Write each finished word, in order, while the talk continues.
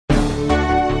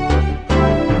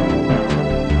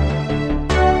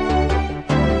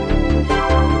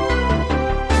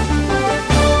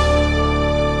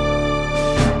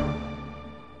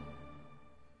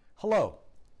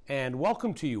And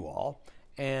welcome to you all,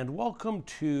 and welcome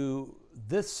to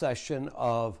this session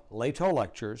of Leto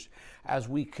Lectures as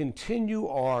we continue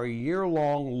our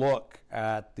year-long look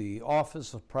at the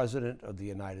Office of President of the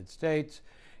United States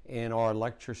in our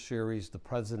lecture series, The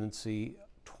Presidency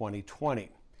 2020.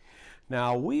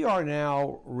 Now, we are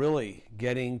now really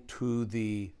getting to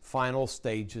the final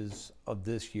stages of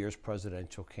this year's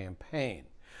presidential campaign.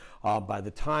 By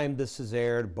the time this is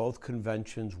aired, both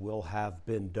conventions will have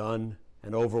been done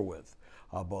and over with.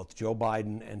 Both Joe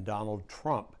Biden and Donald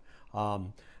Trump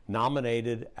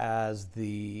nominated as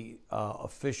the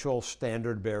official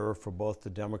standard bearer for both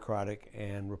the Democratic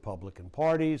and Republican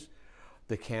parties.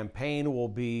 The campaign will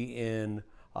be in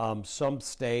some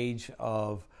stage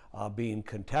of being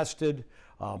contested,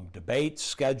 debates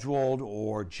scheduled,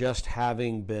 or just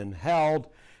having been held.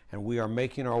 And we are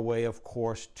making our way, of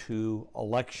course, to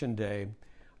Election Day,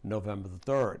 November the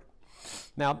 3rd.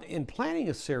 Now, in planning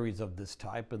a series of this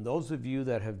type, and those of you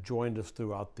that have joined us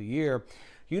throughout the year,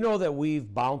 you know that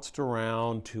we've bounced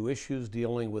around to issues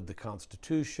dealing with the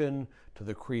Constitution, to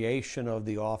the creation of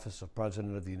the Office of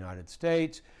President of the United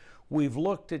States. We've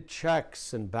looked at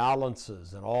checks and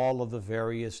balances and all of the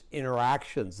various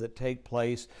interactions that take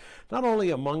place, not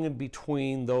only among and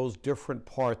between those different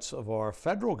parts of our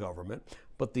federal government,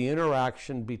 but the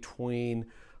interaction between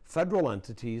federal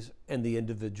entities and the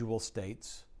individual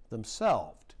states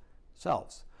themselves.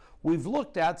 We've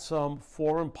looked at some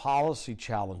foreign policy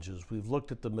challenges. We've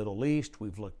looked at the Middle East,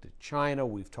 we've looked at China,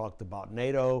 we've talked about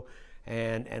NATO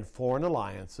and foreign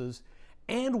alliances,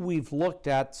 and we've looked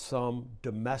at some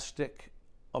domestic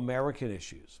American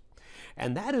issues.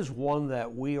 And that is one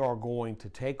that we are going to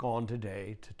take on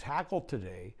today, to tackle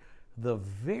today, the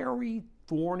very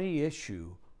thorny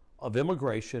issue of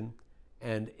immigration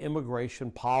and immigration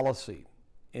policy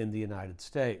in the United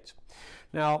States.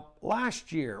 Now,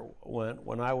 last year,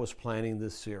 when I was planning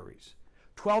this series,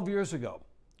 12 years ago,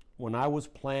 when I was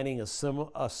planning a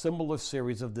similar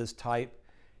series of this type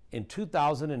in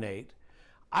 2008,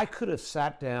 I could have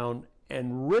sat down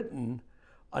and written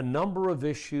a number of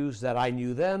issues that I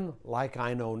knew then, like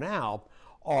I know now,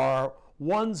 are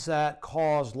ones that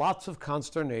cause lots of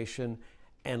consternation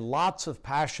and lots of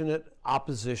passionate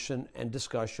opposition and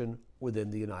discussion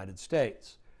within the United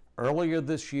States. Earlier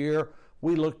this year,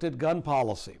 we looked at gun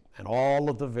policy and all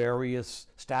of the various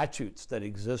statutes that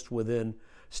exist within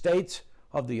states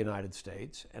of the United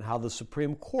States and how the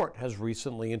Supreme Court has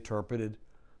recently interpreted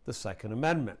the Second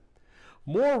Amendment.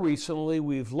 More recently,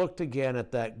 we've looked again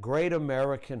at that great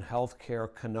American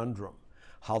healthcare conundrum,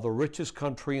 how the richest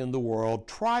country in the world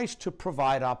tries to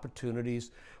provide opportunities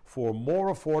for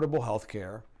more affordable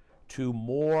healthcare to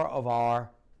more of our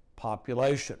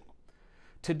population.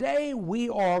 Today, we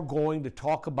are going to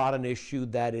talk about an issue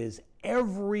that is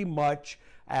every much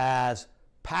as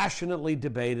passionately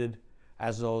debated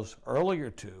as those earlier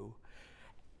two,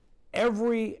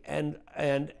 every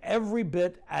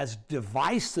bit as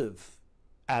divisive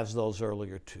as those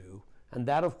earlier two, and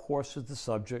that, of course, is the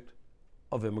subject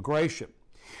of immigration.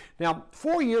 Now,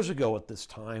 4 years ago at this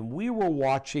time, we were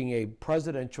watching a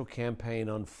presidential campaign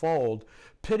unfold,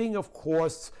 pitting, of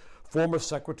course, former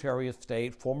Secretary of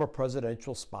State, former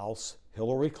presidential spouse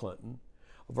Hillary Clinton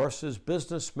versus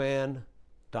businessman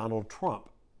Donald Trump.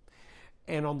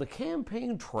 And on the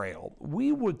campaign trail,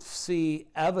 we would see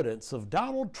evidence of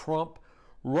Donald Trump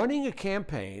running a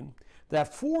campaign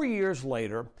that 4 years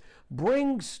later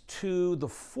brings to the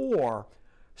fore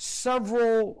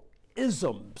several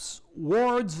isms,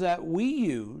 words that we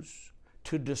use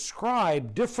to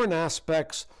describe different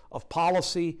aspects of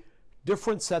policy,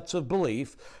 different sets of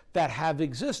belief that have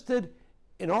existed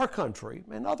in our country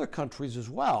and other countries as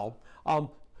well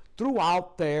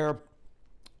throughout their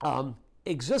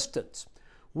existence.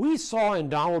 We saw in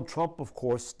Donald Trump, of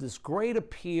course, this great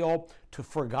appeal to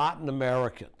forgotten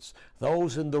Americans,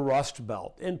 those in the Rust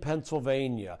Belt, in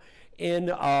Pennsylvania,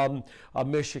 in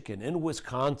Michigan, in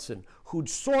Wisconsin, who'd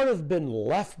sort of been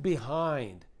left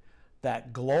behind,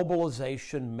 that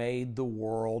globalization made the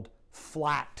world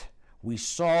flat. We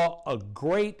saw a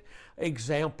great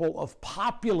example of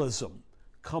populism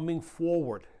coming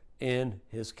forward in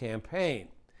his campaign.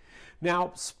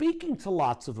 Now, speaking to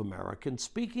lots of Americans,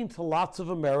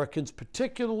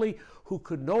 particularly who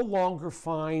could no longer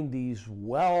find these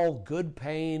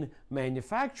good-paying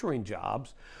manufacturing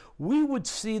jobs, we would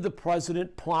see the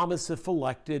president promise, if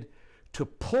elected, to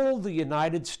pull the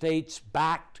United States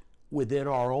back within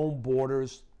our own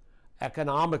borders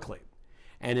economically.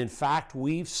 And in fact,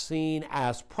 we've seen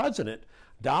as president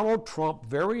Donald Trump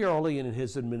very early in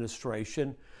his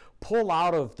administration pull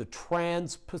out of the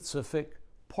Trans-Pacific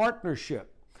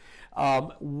Partnership.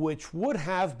 which would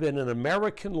have been an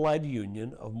American-led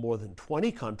union of more than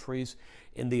 20 countries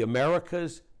in the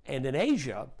Americas and in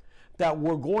Asia that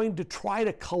were going to try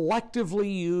to collectively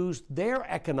use their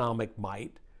economic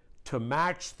might to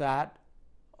match that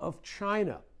of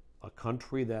China, a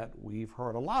country that we've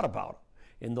heard a lot about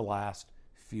in the last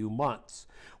few months.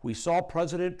 We saw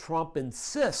President Trump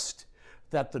insist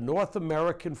that the North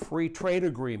American Free Trade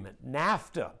Agreement,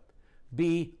 NAFTA,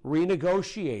 be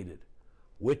renegotiated,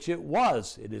 which it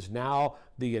was. It is now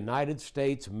the United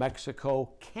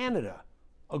States-Mexico-Canada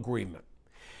agreement.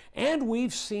 And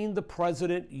we've seen the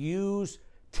president use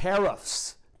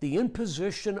tariffs, the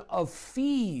imposition of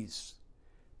fees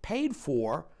paid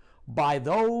for by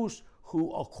those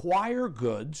who acquire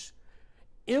goods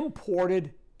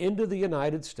imported into the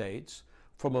United States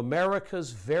from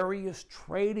America's various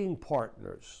trading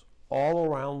partners all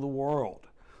around the world.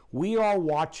 We are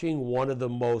watching one of the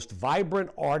most vibrant,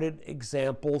 ardent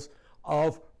examples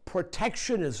of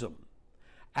protectionism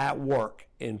at work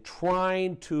in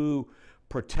trying to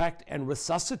protect and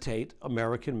resuscitate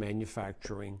American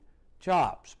manufacturing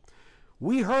jobs.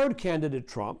 We heard candidate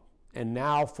Trump, and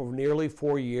now for nearly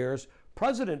 4 years,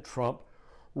 President Trump,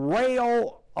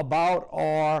 rail about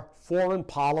our foreign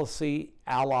policy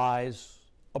allies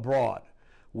abroad.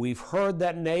 We've heard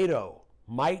that NATO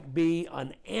might be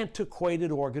an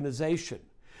antiquated organization.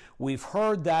 We've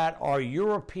heard that our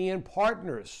European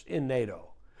partners in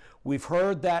NATO. We've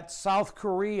heard that South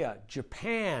Korea,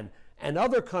 Japan, and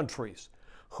other countries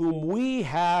whom we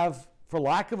have, for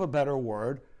lack of a better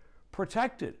word,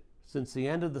 protected since the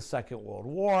end of the Second World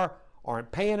War,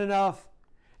 aren't paying enough,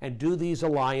 and do these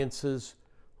alliances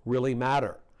really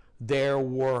matter? There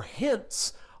were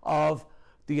hints of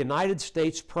the United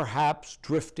States perhaps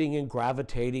drifting and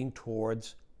gravitating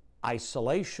towards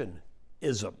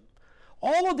isolationism.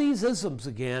 All of these isms,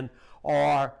 again,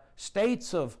 are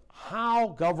states of how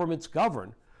governments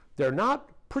govern. They're not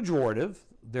pejorative,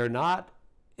 they're not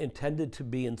intended to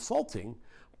be insulting,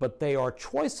 but they are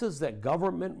choices that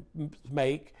governments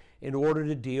make in order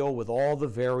to deal with all the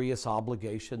various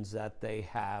obligations that they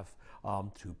have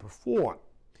to perform.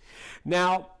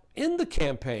 Now, in the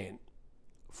campaign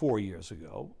 4 years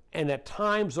ago, and at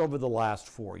times over the last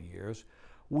 4 years,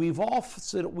 we've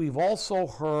also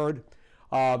heard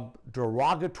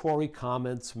derogatory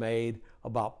comments made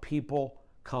about people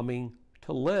coming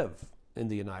to live in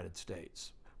the United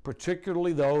States,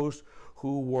 particularly those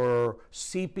who were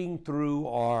seeping through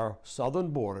our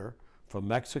southern border from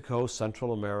Mexico,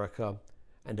 Central America,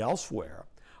 and elsewhere.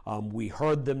 We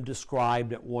heard them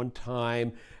described at one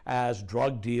time as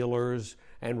drug dealers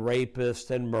and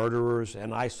rapists and murderers,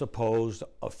 and I suppose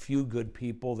a few good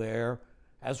people there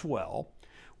as well.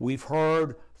 We've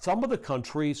heard some of the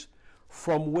countries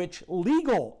from which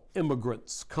legal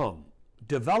immigrants come,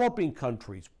 developing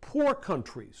countries, poor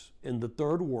countries in the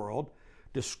third world,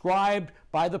 described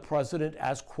by the president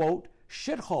as, quote,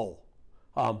 shithole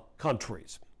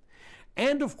countries.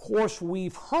 And of course,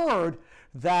 we've heard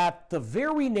that the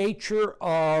very nature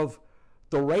of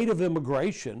the rate of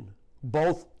immigration,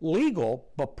 both legal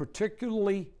but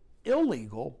particularly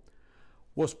illegal,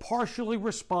 was partially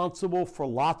responsible for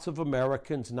lots of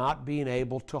Americans not being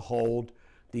able to hold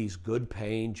these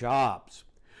good-paying jobs.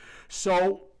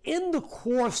 So in the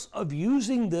course of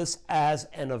using this as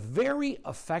a very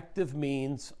effective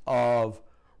means of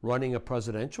running a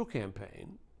presidential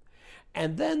campaign,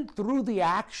 and then through the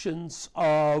actions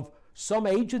of some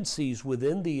agencies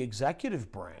within the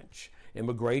executive branch,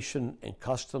 Immigration and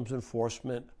Customs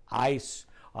Enforcement, ICE,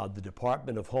 the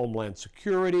Department of Homeland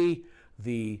Security,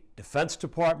 the Defense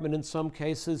Department in some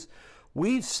cases,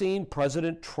 we've seen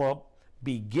President Trump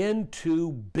begin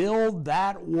to build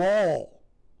that wall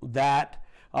that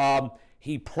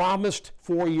he promised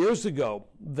 4 years ago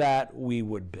that we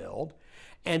would build.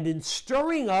 And in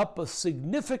stirring up a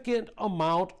significant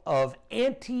amount of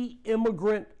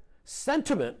anti-immigrant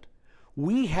sentiment,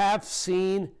 we have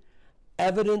seen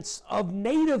evidence of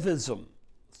nativism,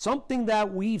 something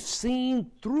that we've seen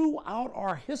throughout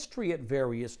our history at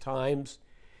various times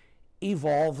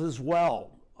evolve as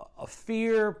well. A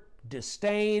fear,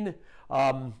 disdain,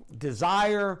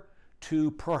 desire to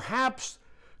perhaps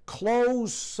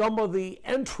close some of the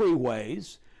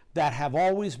entryways that have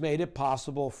always made it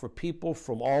possible for people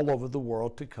from all over the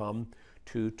world to come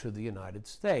to the United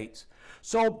States.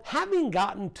 So having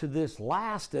gotten to this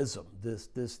last ism,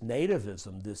 this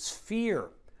nativism, this fear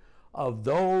of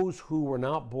those who were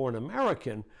not born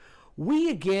American, we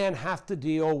again have to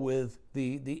deal with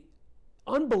the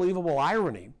unbelievable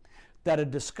irony that a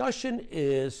discussion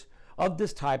of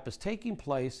this type is taking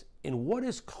place in what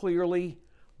is clearly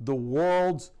the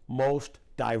world's most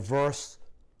diverse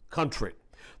country.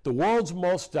 The world's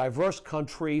most diverse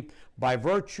country by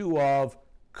virtue of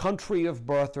country of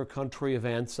birth or country of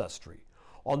ancestry,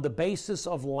 on the basis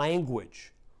of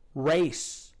language,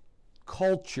 race,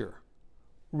 culture,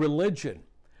 religion.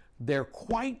 There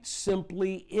quite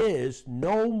simply is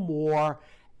no more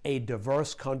a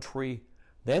diverse country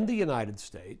than the United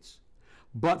States.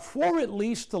 But for at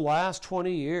least the last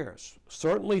 20 years,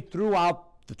 certainly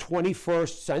throughout the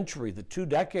 21st century, the 2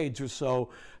 decades or so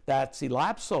that's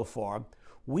elapsed so far,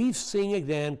 we've seen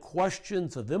again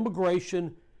questions of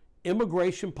immigration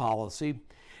policy,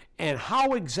 and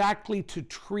how exactly to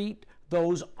treat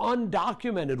those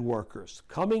undocumented workers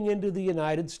coming into the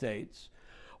United States,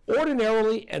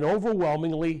 ordinarily and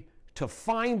overwhelmingly to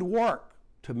find work,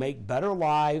 to make better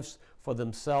lives for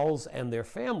themselves and their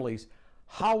families.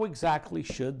 How exactly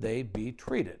should they be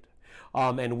treated?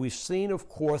 And we've seen, of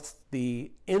course,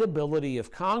 the inability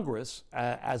of Congress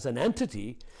as an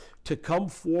entity to come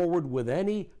forward with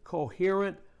any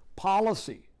coherent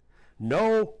policy.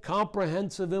 No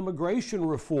comprehensive immigration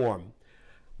reform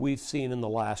we've seen in the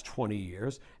last 20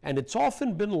 years, and it's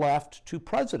often been left to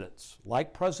presidents,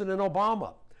 like President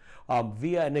Obama,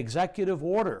 via an executive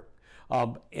order,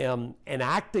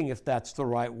 enacting, if that's the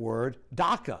right word,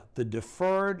 DACA, the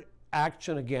Deferred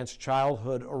Action Against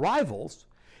Childhood Arrivals.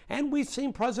 And we've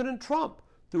seen President Trump,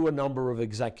 through a number of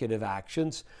executive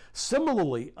actions,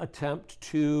 similarly attempt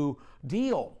to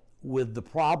deal with the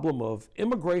problem of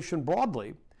immigration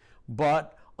broadly,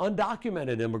 but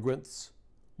undocumented immigrants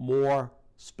more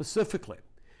specifically.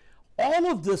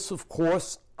 All of this, of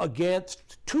course,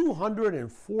 against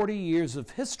 240 years of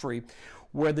history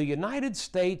where the United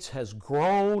States has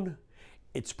grown,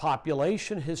 its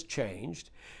population has changed,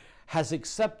 has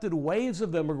accepted waves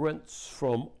of immigrants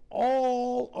from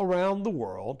all around the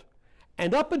world,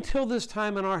 and up until this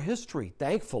time in our history,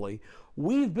 thankfully,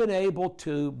 we've been able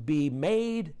to be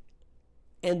made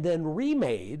and then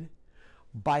remade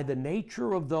by the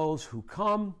nature of those who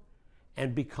come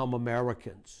and become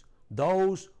Americans,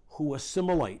 those who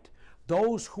assimilate,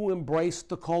 those who embrace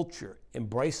the culture,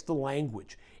 embrace the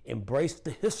language, embrace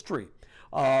the history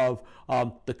of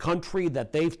the country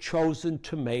that they've chosen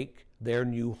to make their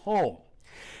new home.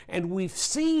 And we've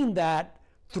seen that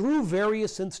through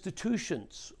various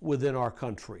institutions within our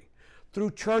country,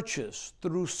 through churches,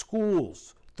 through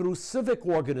schools, through civic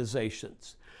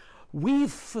organizations.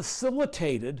 We've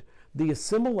facilitated the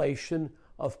assimilation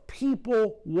of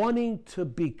people wanting to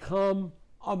become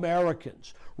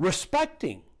Americans,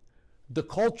 respecting the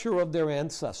culture of their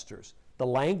ancestors, the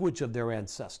language of their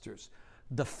ancestors,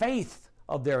 the faith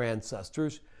of their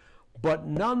ancestors, but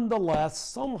nonetheless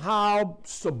somehow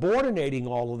subordinating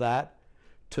all of that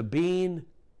to being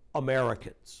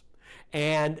Americans.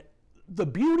 And the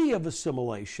beauty of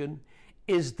assimilation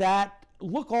is that,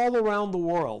 look all around the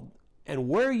world, and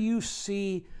where you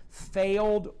see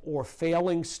failed or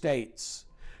failing states,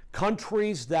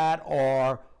 countries that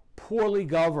are poorly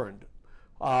governed,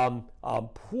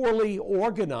 poorly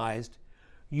organized,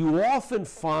 you often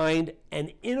find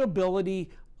an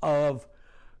inability of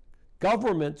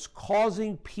governments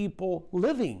causing people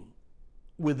living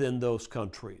within those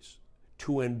countries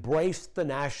to embrace the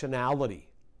nationality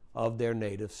of their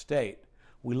native state.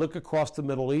 We look across the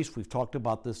Middle East, we've talked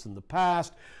about this in the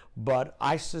past, but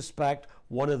I suspect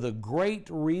one of the great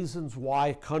reasons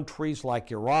why countries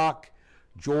like Iraq,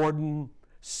 Jordan,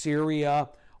 Syria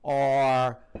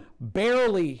are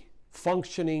barely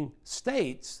functioning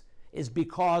states is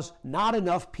because not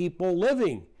enough people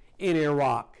living in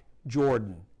Iraq,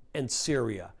 Jordan, and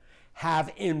Syria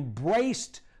have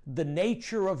embraced the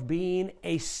nature of being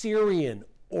a Syrian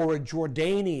or a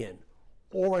Jordanian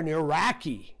or an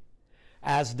Iraqi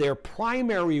as their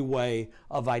primary way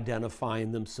of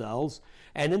identifying themselves,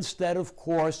 and instead, of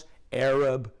course,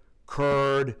 Arab,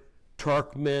 Kurd,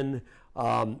 Turkmen,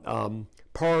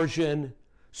 Persian,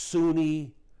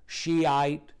 Sunni,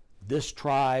 Shiite, this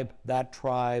tribe, that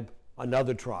tribe,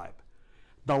 another tribe.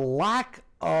 The lack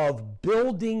of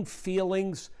building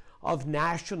feelings of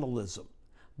nationalism,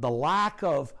 the lack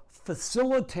of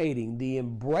facilitating the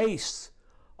embrace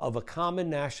of a common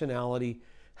nationality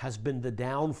has been the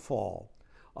downfall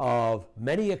of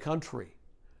many a country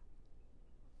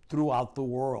throughout the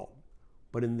world.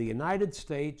 But in the United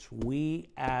States, we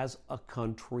as a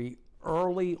country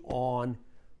early on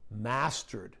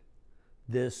mastered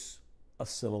this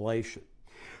assimilation.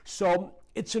 So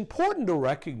it's important to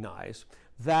recognize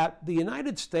that the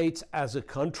United States as a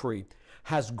country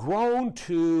has grown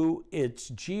to its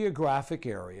geographic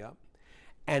area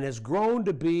and has grown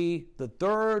to be the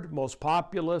third most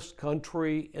populous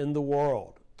country in the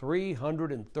world.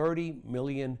 330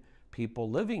 million people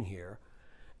living here,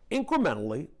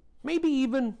 incrementally, maybe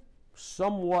even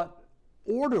somewhat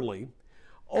orderly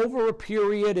over a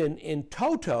period in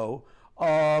toto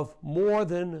of more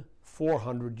than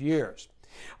 400 years.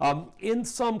 In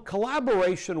some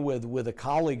collaboration with a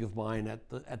colleague of mine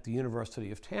at the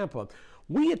University of Tampa,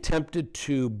 we attempted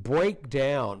to break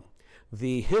down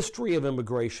the history of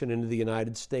immigration into the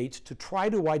United States to try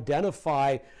to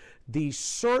identify the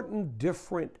certain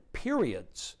different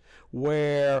periods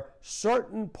where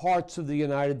certain parts of the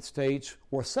United States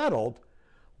were settled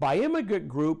by immigrant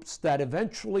groups that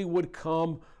eventually would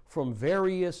come from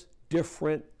various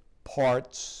different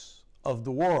parts of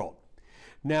the world.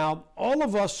 Now, all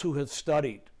of us who have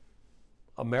studied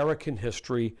American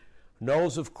history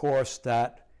knows, of course,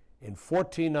 that in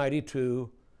 1492,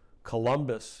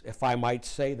 Columbus, if I might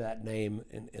say that name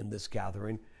in this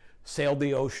gathering, sailed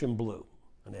the ocean blue,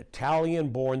 an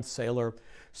Italian-born sailor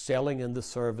sailing in the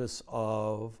service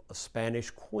of a Spanish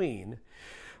queen.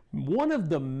 One of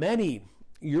the many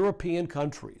European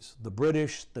countries, the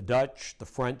British, the Dutch, the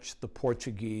French, the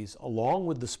Portuguese, along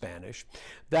with the Spanish,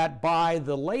 that by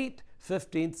the late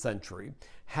 15th century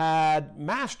had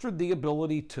mastered the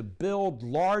ability to build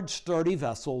large, sturdy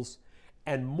vessels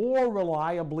and more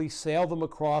reliably sail them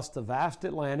across the vast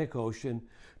Atlantic Ocean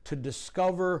to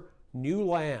discover new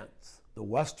lands, the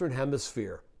Western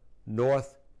Hemisphere,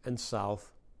 North and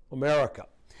South America.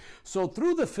 So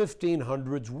through the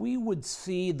 1500s, we would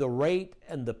see the rate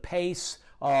and the pace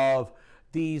of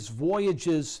these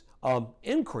voyages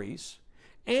increase.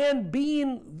 And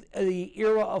being the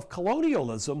era of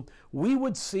colonialism, we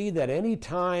would see that any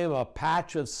time a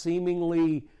patch of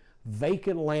seemingly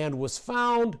vacant land was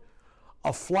found,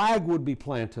 a flag would be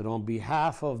planted on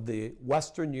behalf of the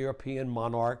Western European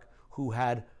monarch who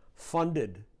had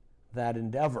funded that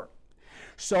endeavor.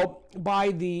 So by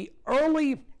the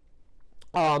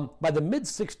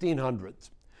mid-1600s,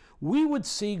 we would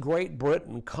see Great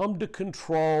Britain come to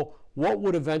control what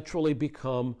would eventually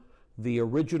become the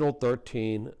original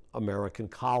 13 American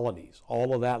colonies,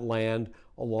 all of that land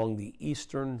along the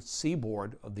eastern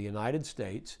seaboard of the United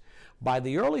States. By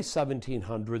the early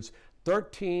 1700s,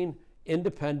 13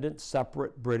 independent,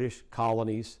 separate British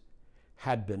colonies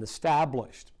had been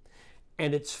established.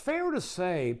 And it's fair to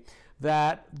say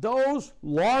that those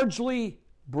largely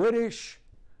British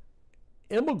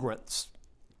immigrants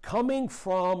coming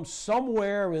from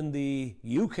somewhere in the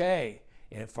UK,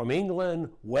 from England,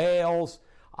 Wales,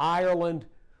 Ireland,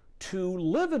 to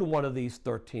live in one of these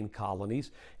 13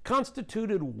 colonies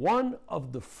constituted one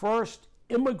of the first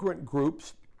immigrant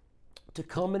groups to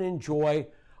come and enjoy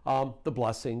the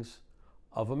blessings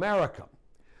of America.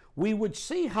 We would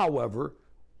see, however,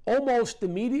 almost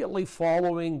immediately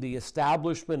following the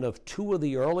establishment of two of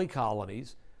the early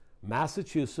colonies,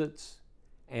 Massachusetts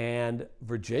and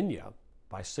Virginia,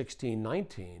 by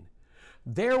 1619,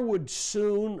 there would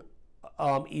soon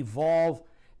evolve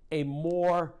a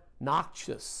more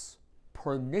noxious,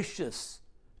 pernicious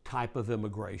type of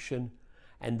immigration,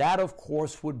 and that, of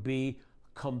course, would be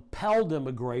compelled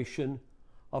immigration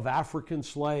of African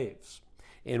slaves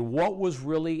in what was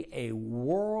really a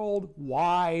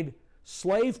worldwide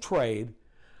slave trade,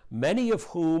 many of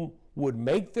whom would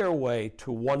make their way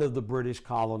to one of the British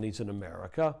colonies in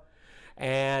America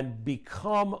and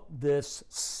become this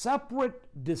separate,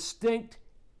 distinct,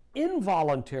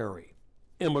 involuntary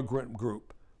immigrant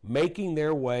group making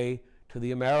their way to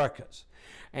the Americas.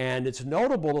 And it's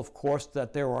notable, of course,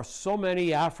 that there are so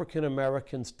many African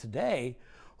Americans today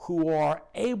who are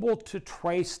able to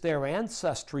trace their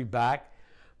ancestry back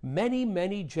many,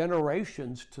 many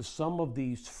generations to some of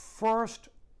these first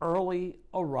early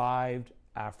arrived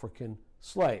African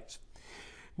slaves.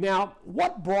 Now,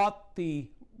 what brought the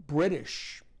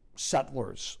British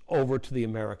settlers over to the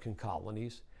American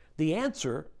colonies? The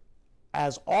answer,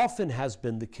 as often has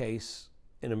been the case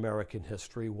in American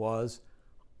history, was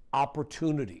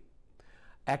opportunity.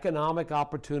 Economic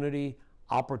opportunity,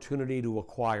 opportunity to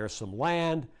acquire some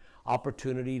land,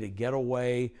 opportunity to get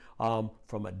away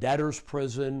from a debtor's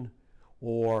prison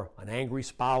or an angry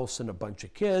spouse and a bunch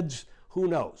of kids, who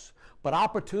knows? But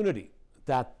opportunity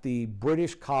that the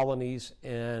British colonies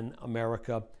in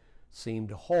America seemed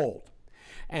to hold.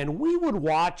 And we would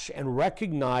watch and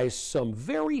recognize some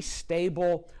very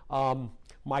stable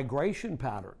migration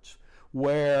patterns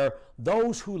where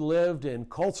those who lived in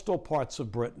coastal parts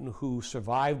of Britain who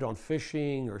survived on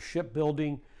fishing or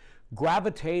shipbuilding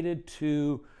gravitated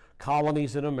to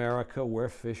colonies in America where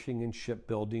fishing and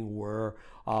shipbuilding were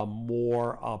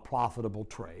more profitable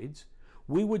trades.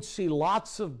 We would see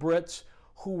lots of Brits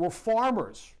who were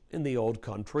farmers in the old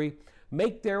country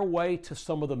make their way to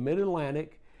some of the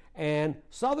mid-Atlantic and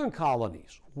southern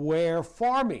colonies where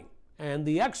farming and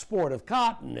the export of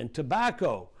cotton and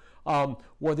tobacco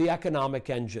were the economic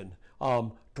engine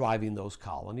driving those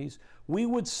colonies. We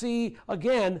would see,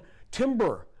 again,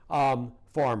 timber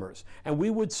farmers, and we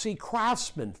would see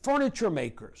craftsmen, furniture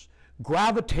makers,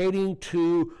 gravitating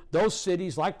to those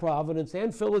cities like Providence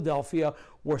and Philadelphia,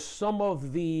 where some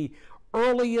of the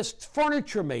earliest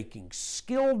furniture making,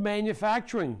 skilled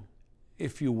manufacturing,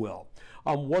 if you will,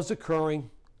 was occurring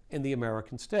in the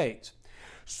American states.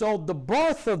 So the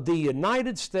birth of the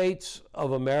United States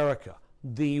of America,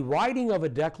 the writing of a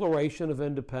Declaration of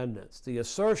Independence, the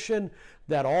assertion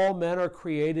that all men are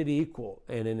created equal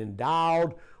and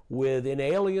endowed with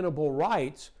inalienable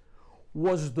rights,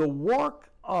 was the work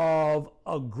of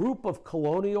a group of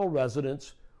colonial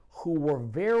residents who were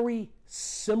very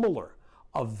similar,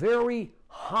 a very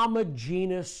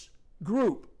homogeneous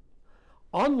group,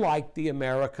 unlike the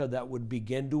America that would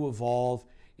begin to evolve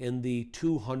in the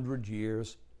 200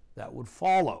 years that would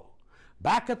follow.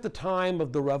 Back at the time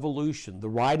of the Revolution, the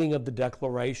writing of the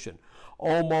Declaration,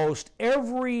 almost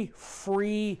every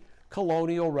free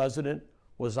colonial resident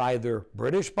was either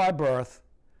British by birth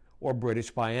or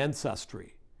British by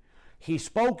ancestry. He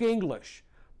spoke English,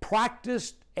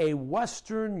 practiced a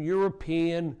Western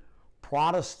European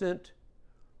Protestant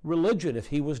religion if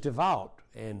he was devout,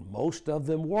 and most of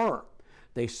them were.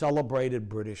 They celebrated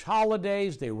British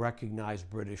holidays, they recognized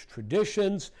British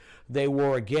traditions. They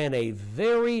were, again, a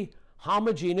very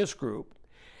homogeneous group,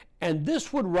 and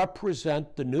this would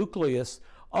represent the nucleus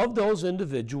of those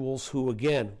individuals who,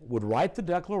 again, would write the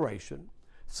Declaration,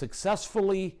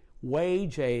 successfully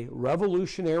wage a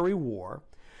revolutionary war,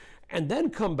 and then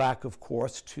come back, of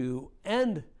course, to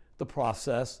end the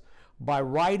process by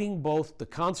writing both the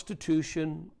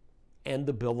Constitution and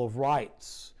the Bill of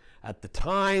Rights. At the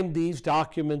time these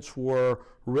documents were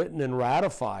written and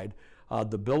ratified,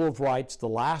 the Bill of Rights, the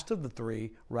last of the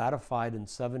three, ratified in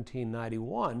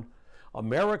 1791,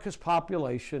 America's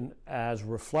population, as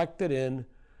reflected in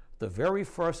the very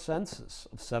first census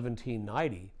of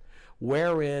 1790,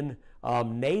 wherein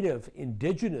native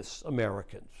indigenous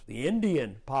Americans, the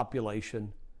Indian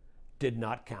population, did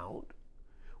not count,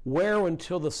 where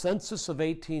until the census of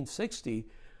 1860,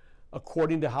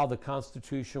 according to how the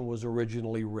Constitution was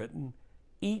originally written,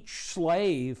 each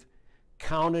slave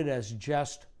counted as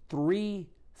just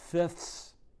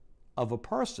 3/5 of a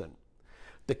person.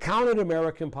 The counted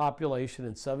American population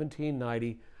in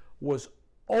 1790 was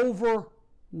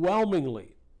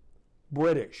overwhelmingly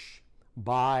British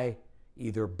by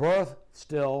either birth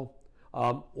still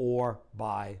or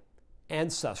by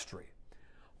ancestry.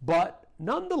 But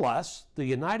nonetheless, the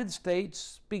United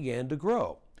States began to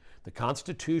grow. The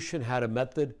Constitution had a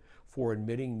method for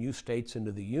admitting new states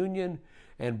into the Union,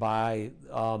 and by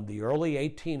the early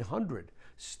 1800s,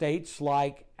 states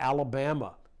like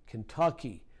Alabama,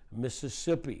 Kentucky,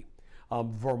 Mississippi,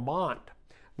 Vermont,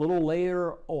 a little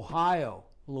later Ohio,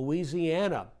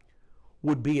 Louisiana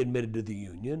would be admitted to the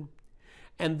Union.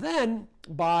 And then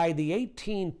by the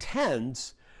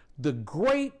 1810s, the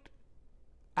great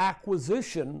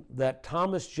acquisition that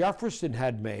Thomas Jefferson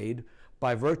had made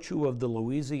by virtue of the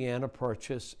Louisiana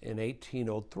Purchase in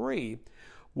 1803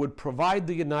 would provide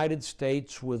the United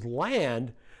States with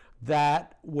land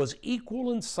that was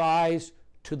equal in size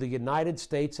to the United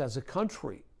States as a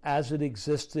country, as it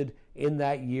existed in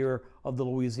that year of the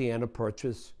Louisiana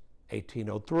Purchase,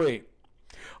 1803.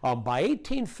 By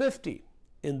 1850,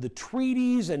 in the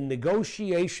treaties and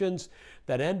negotiations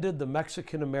that ended the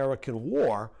Mexican-American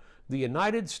War, the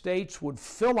United States would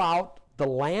fill out the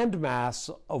landmass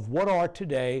of what are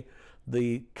today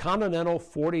the continental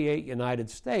 48 United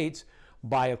States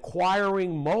by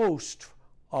acquiring most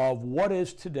of what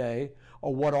is today,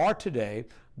 or what are today,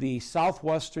 the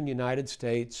southwestern United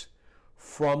States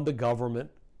from the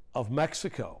government of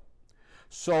Mexico.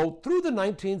 So through the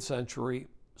 19th century,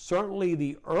 certainly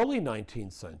the early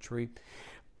 19th century,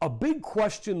 a big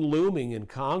question looming in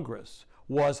Congress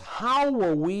was how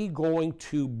were we going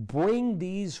to bring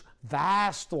these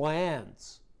vast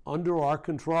lands under our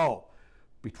control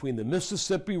between the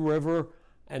Mississippi River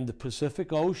and the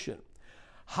Pacific Ocean?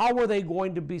 How are they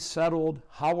going to be settled?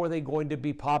 How are they going to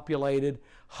be populated?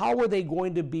 How are they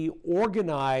going to be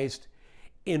organized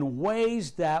in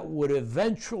ways that would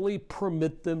eventually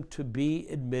permit them to be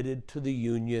admitted to the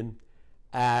Union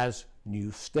as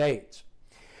new states?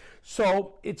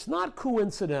 So it's not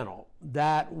coincidental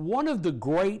that one of the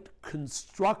great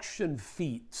construction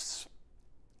feats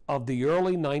of the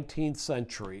early 19th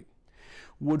century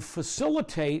would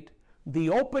facilitate the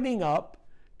opening up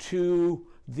to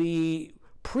the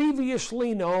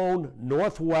previously known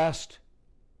Northwest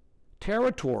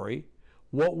Territory,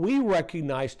 what we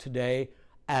recognize today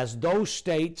as those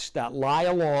states that lie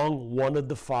along one of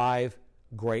the 5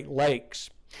 Great Lakes.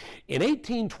 In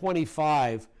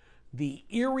 1825, the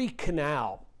Erie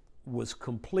Canal was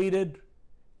completed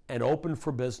and open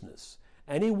for business.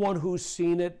 Anyone who's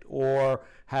seen it or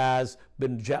has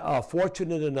been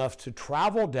fortunate enough to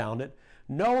travel down it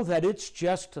know that it's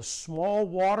just a small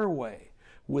waterway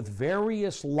with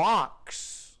various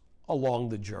locks along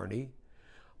the journey.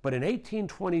 But in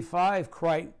 1825,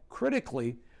 quite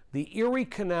critically, the Erie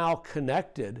Canal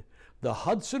connected the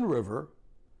Hudson River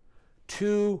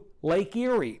to Lake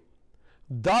Erie,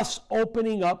 thus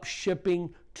opening up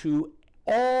shipping to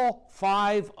all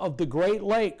 5 of the Great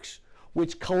Lakes,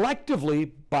 which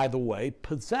collectively, by the way,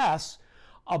 possess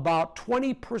about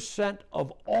 20%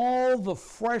 of all the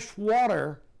fresh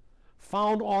water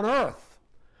found on Earth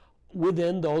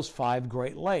within those 5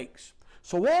 Great Lakes.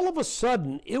 So all of a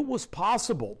sudden, it was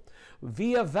possible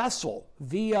via vessel,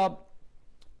 via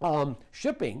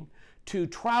shipping, to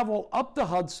travel up the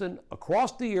Hudson,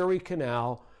 across the Erie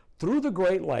Canal, through the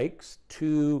Great Lakes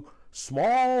to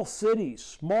small cities,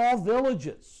 small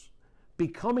villages,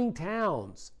 becoming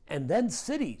towns, and then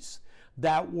cities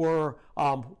that were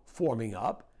forming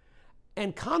up.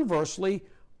 And conversely,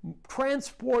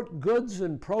 transport goods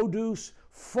and produce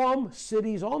from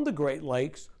cities on the Great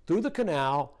Lakes through the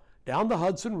canal, down the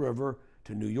Hudson River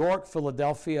to New York,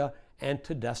 Philadelphia, and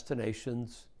to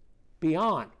destinations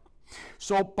beyond.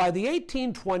 So by the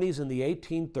 1820s and the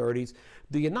 1830s,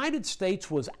 the United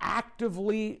States was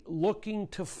actively looking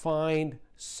to find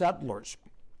settlers,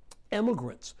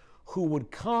 immigrants, who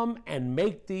would come and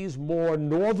make these more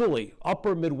northerly,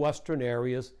 upper Midwestern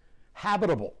areas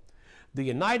habitable. The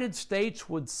United States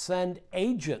would send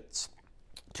agents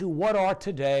to what are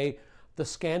today the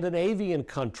Scandinavian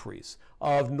countries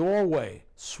of Norway,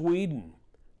 Sweden,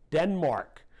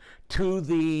 Denmark, to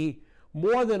the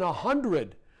more than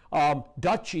 100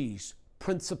 duchies,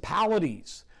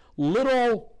 principalities,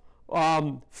 little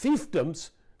fiefdoms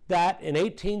that in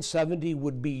 1870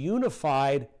 would be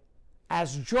unified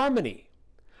as Germany.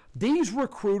 These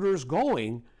recruiters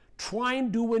going,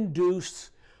 trying to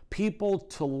induce people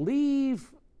to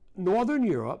leave Northern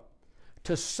Europe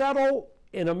to settle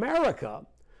in America,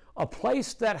 a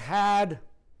place that had,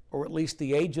 or at least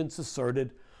the agents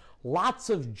asserted, lots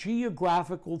of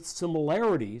geographical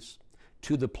similarities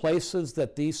to the places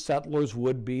that these settlers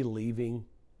would be leaving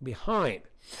behind.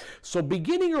 So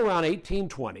beginning around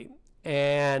 1820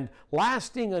 and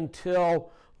lasting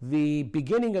until the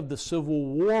beginning of the Civil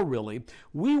War, really,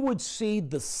 we would see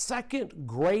the second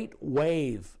great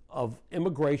wave of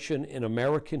immigration in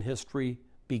American history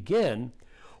begin,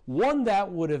 one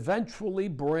that would eventually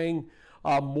bring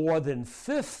more than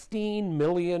 15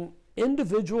 million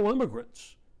individual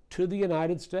immigrants to the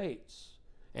United States.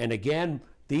 And again,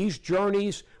 these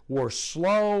journeys were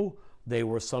slow, they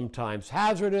were sometimes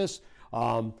hazardous,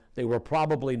 they were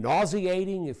probably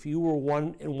nauseating if you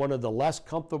were in one of the less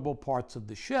comfortable parts of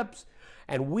the ships,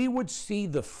 and we would see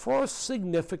the first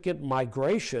significant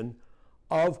migration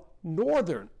of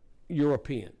Northern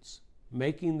Europeans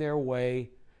making their way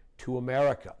to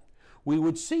America. We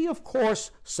would see, of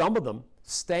course, some of them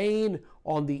staying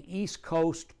on the East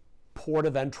Coast port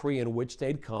of entry in which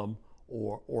they'd come,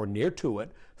 or near to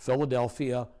it,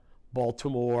 Philadelphia,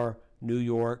 Baltimore, New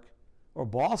York, or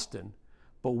Boston.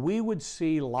 But we would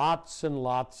see lots and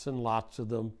lots and lots of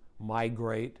them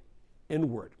migrate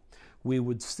inward. We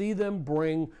would see them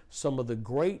bring some of the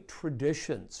great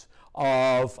traditions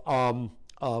of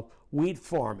wheat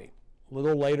farming, a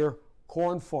little later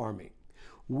corn farming.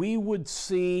 We would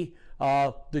see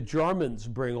the Germans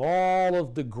bring all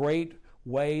of the great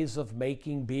ways of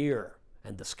making beer,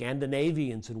 and the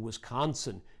Scandinavians in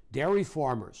Wisconsin, dairy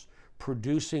farmers,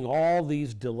 producing all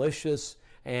these delicious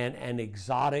and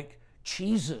exotic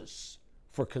cheeses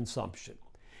for consumption.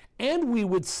 And we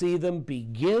would see them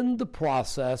begin the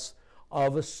process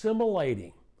of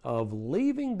assimilating, of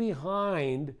leaving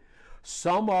behind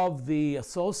some of the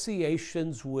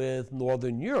associations with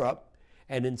Northern Europe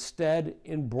and instead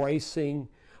embracing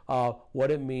what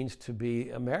it means to be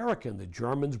American. The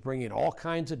Germans bringing all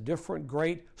kinds of different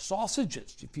great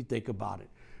sausages, if you think about it,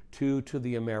 to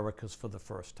the Americas for the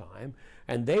first time.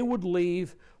 And they would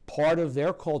leave part of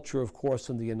their culture, of course,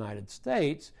 in the United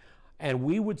States. And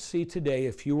we would see today,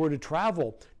 if you were to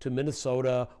travel to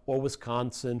Minnesota or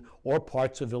Wisconsin or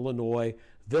parts of Illinois,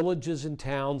 villages and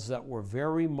towns that were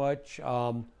very much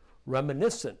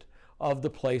reminiscent of the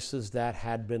places that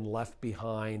had been left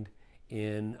behind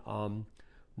in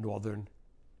Northern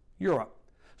Europe.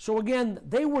 So again,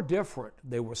 they were different.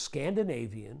 They were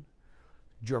Scandinavian,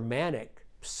 Germanic,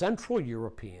 Central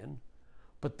European,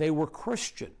 but they were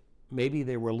Christian. Maybe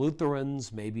they were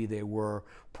Lutherans, maybe they were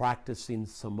practicing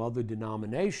some other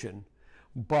denomination,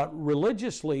 but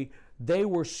religiously they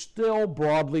were still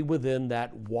broadly within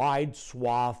that wide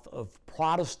swath of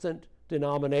Protestant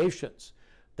denominations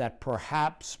that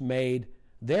perhaps made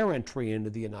their entry into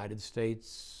the United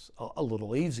States a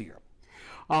little easier.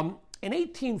 In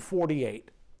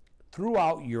 1848,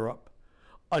 throughout Europe,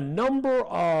 a number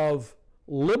of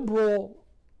liberal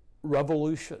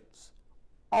revolutions,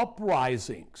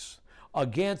 uprisings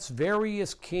against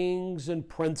various kings and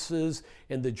princes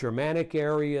in the Germanic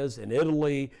areas, in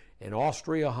Italy, in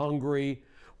Austria-Hungary,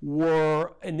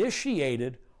 were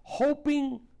initiated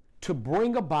hoping to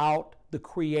bring about the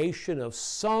creation of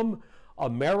some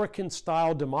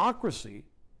American-style democracy.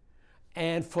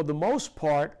 And for the most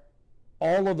part,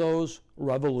 all of those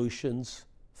revolutions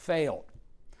failed.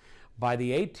 By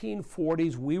the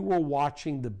 1840s, we were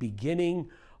watching the beginning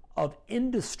of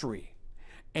industry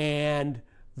and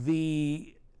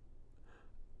the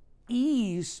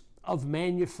ease of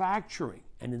manufacturing,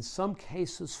 and in some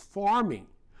cases farming,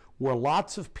 where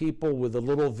lots of people with a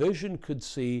little vision could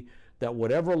see that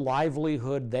whatever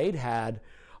livelihood they'd had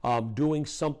doing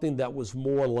something that was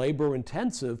more labor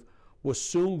intensive was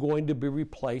soon going to be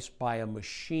replaced by a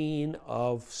machine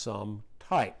of some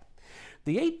type.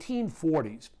 The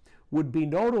 1840s would be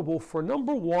notable for,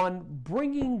 number one,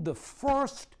 bringing the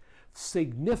first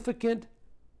significant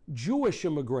Jewish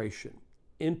immigration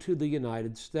into the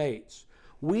United States.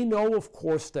 We know, of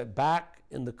course, that back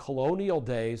in the colonial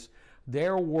days,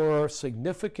 there were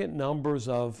significant numbers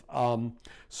of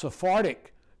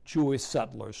Sephardic Jewish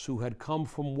settlers who had come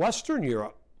from Western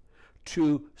Europe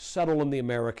to settle in the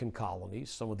American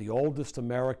colonies. Some of the oldest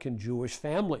American Jewish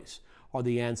families are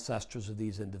the ancestors of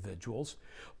these individuals.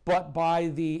 But by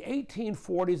the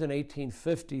 1840s and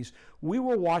 1850s, we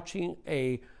were watching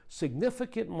a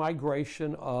significant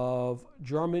migration of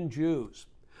German Jews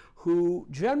who,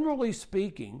 generally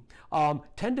speaking,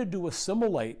 tended to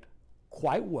assimilate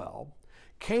quite well,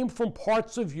 came from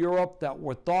parts of Europe that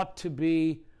were thought to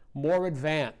be more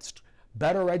advanced,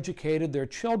 better educated their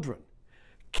children,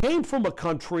 came from a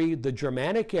country, the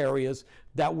Germanic areas,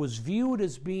 that was viewed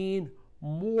as being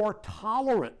more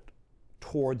tolerant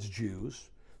towards Jews,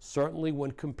 certainly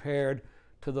when compared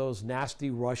to those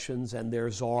nasty Russians and their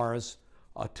czars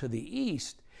to the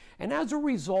east. And as a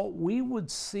result, we would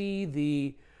see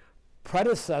the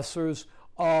predecessors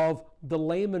of the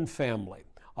Lehman family,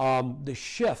 the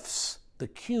Schiffs, the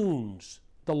Kuhns,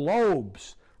 the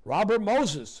Loebs. Robert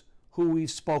Moses, who we've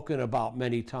spoken about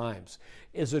many times,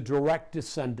 is a direct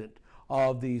descendant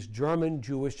of these German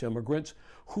Jewish immigrants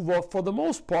who, for the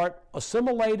most part,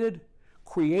 assimilated,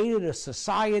 created a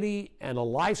society and a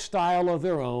lifestyle of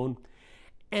their own,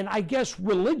 and I guess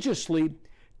religiously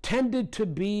tended to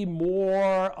be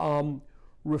more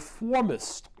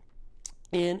reformist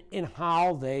in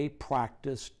how they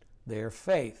practiced their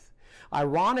faith.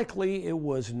 Ironically, it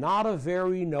was not a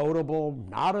very notable,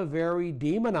 not a very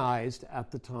demonized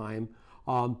at the time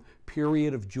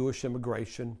period of Jewish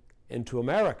immigration into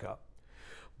America.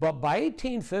 But by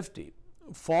 1850,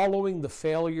 following the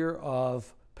failure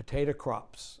of potato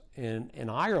crops in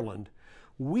Ireland,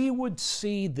 we would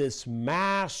see this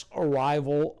mass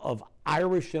arrival of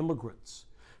Irish immigrants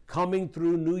coming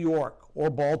through New York or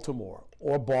Baltimore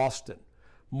or Boston.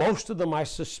 Most of them, I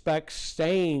suspect,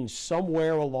 staying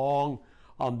somewhere along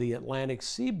on the Atlantic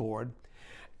seaboard,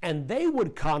 and they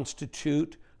would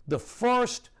constitute the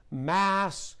first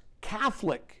mass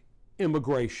Catholic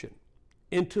immigration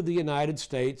into the United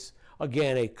States.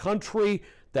 Again, a country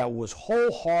that was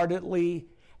wholeheartedly,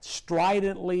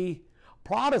 stridently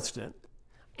Protestant,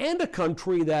 and a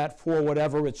country that, for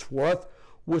whatever it's worth,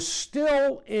 was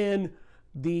still in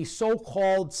the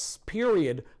so-called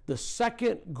period, the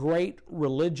Second Great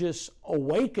Religious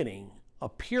Awakening, a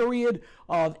period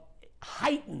of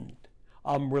heightened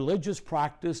religious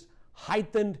practice,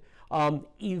 heightened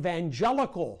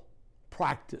evangelical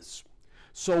practice.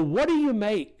 So what do you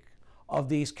make of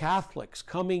these Catholics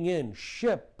coming in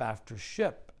ship after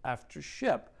ship after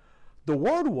ship? The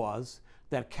word was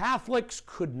that Catholics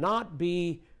could not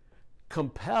be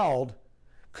compelled,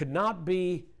 could not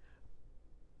be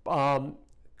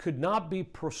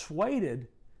persuaded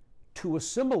to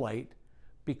assimilate,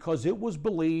 because it was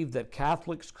believed that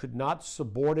Catholics could not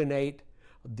subordinate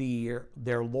their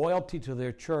loyalty to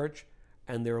their church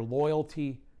and their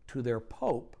loyalty to their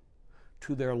pope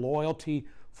to their loyalty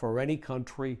for any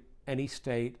country, any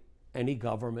state, any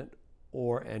government,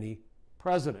 or any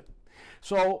president.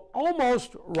 So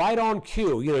almost right on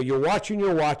cue, you're watching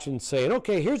your watch and saying,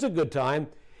 okay, here's a good time.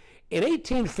 In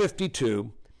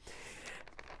 1852,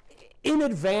 in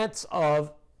advance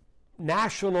of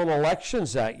national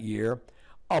elections that year,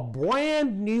 a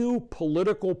brand new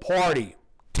political party,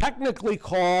 technically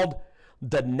called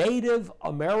the Native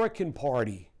American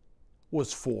Party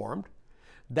was formed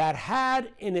that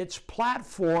had in its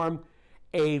platform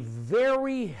a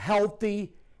very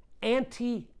healthy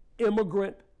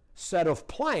anti-immigrant set of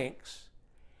planks,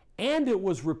 and it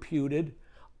was reputed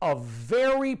a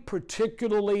very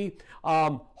particularly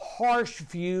harsh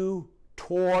view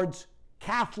towards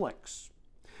Catholics.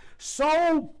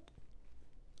 So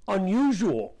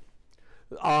unusual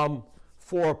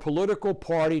for a political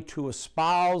party to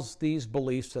espouse these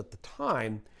beliefs at the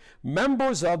time,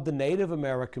 members of the Native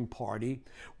American Party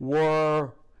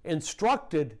were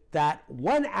instructed that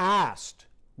when asked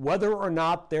whether or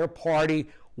not their party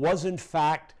was in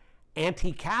fact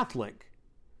anti-Catholic,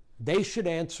 they should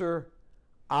answer,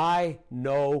 "I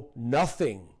know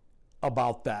nothing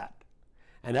about that."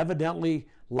 And evidently,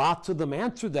 lots of them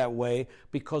answered that way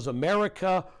because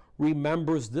America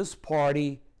remembers this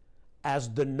party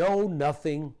as the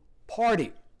Know-Nothing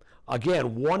Party.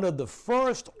 Again, one of the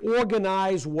first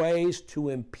organized ways to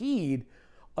impede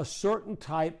a certain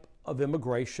type of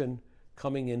immigration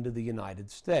coming into the United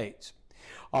States.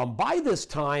 By this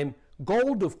time,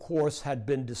 gold, of course, had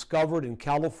been discovered in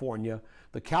California.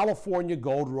 The California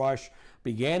gold rush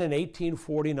began in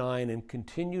 1849 and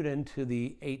continued into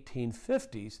the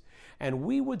 1850s, and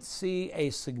we would see a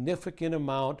significant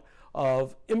amount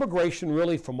of immigration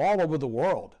really from all over the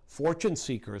world, fortune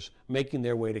seekers making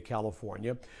their way to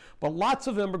California, but lots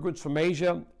of immigrants from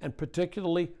Asia and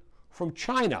particularly from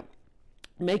China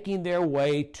making their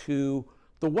way to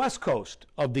the west coast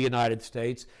of the United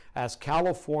States as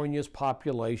California's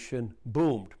population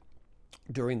boomed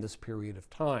during this period of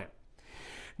time.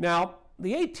 Now,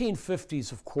 the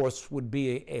 1850s, of course, would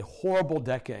be a horrible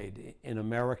decade in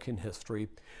American history.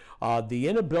 The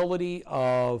inability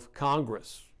of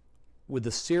Congress, with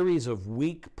a series of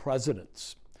weak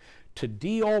presidents, to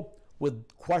deal with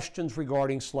questions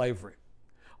regarding slavery.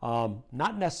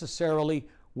 Not necessarily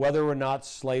whether or not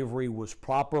slavery was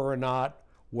proper or not,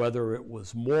 whether it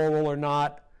was moral or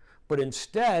not, but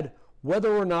instead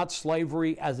whether or not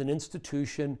slavery as an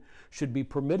institution should be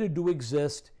permitted to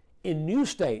exist in new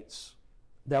states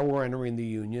that were entering the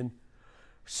Union,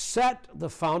 set the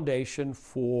foundation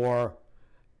for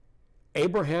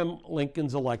Abraham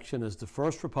Lincoln's election as the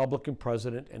first Republican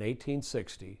president in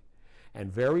 1860,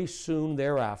 and very soon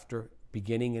thereafter,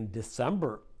 beginning in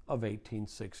December of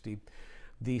 1860,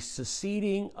 the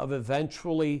seceding of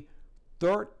eventually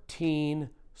 13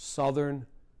 southern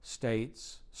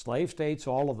states, slave states,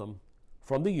 all of them,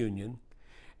 from the Union,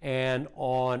 and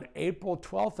on April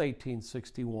 12,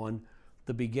 1861,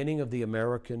 the beginning of the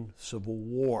American Civil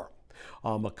War.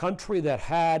 A country that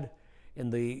had,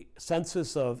 in the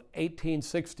census of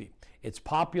 1860, its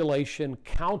population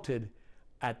counted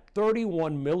at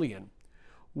 31 million,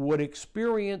 would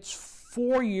experience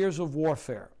 4 years of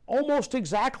warfare, almost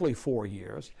exactly 4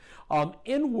 years,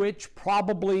 in which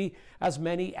probably as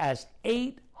many as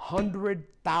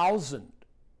 800,000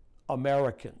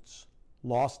 Americans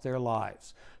lost their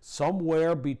lives.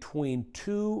 Somewhere between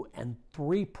 2 and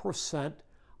 3%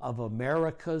 of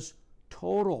America's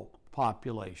total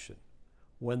population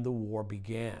when the war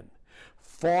began.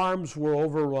 Farms were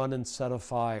overrun and set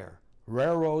afire.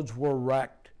 Railroads were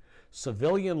wrecked.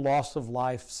 Civilian loss of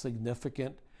life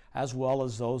significant, as well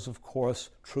as those, of course,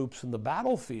 troops in the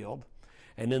battlefield.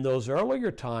 And in those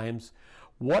earlier times,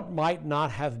 what might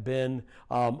not have been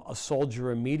a soldier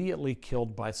immediately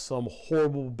killed by some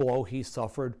horrible blow he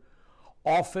suffered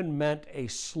often meant a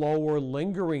slower,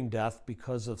 lingering death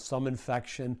because of some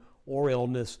infection or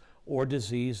illness or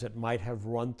disease that might have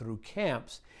run through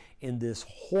camps in this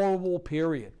horrible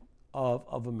period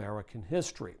of American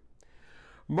history.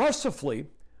 Mercifully,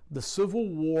 the Civil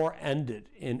War ended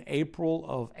in April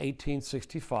of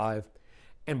 1865,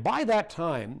 and by that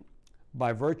time,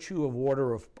 by virtue of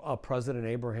order of President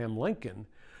Abraham Lincoln,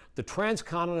 the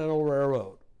Transcontinental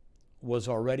Railroad was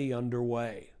already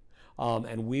underway.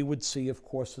 And we would see, of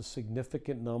course, a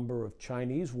significant number of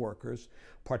Chinese workers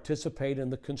participate in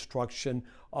the construction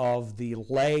of the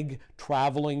leg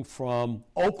traveling from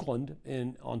Oakland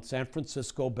on San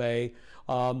Francisco Bay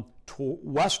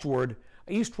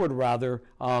eastward rather,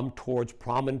 towards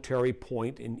Promontory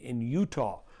Point in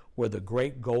Utah, where the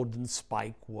Great Golden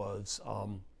Spike was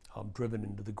driven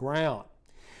into the ground.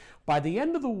 By the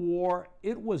end of the war,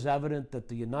 it was evident that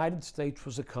the United States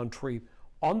was a country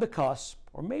on the cusp,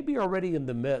 or maybe already in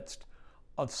the midst,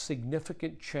 of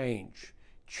significant change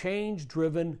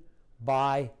driven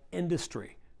by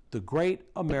industry. The great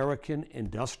American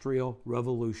Industrial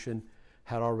Revolution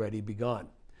had already begun.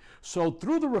 So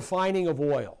through the refining of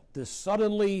oil, this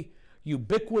suddenly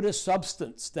ubiquitous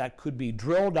substance that could be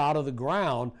drilled out of the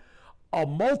ground, a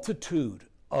multitude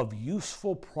of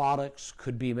useful products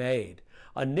could be made.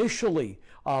 Initially,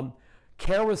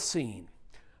 kerosene,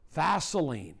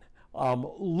 Vaseline,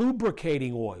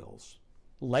 lubricating oils.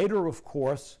 Later, of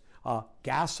course,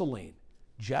 gasoline,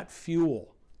 jet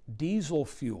fuel, diesel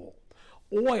fuel,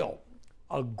 oil,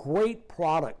 a great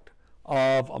product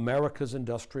of America's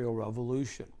Industrial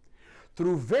Revolution.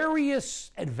 Through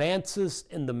various advances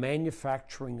in the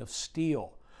manufacturing of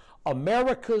steel,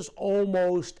 America's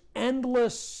almost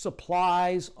endless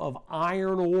supplies of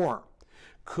iron ore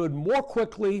could more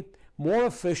quickly, more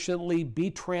efficiently be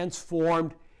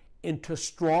transformed into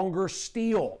stronger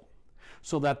steel,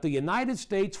 so that the United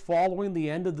States, following the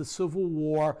end of the Civil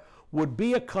War, would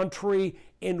be a country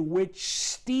in which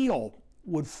steel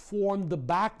would form the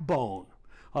backbone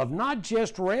of not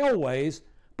just railways,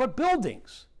 but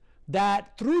buildings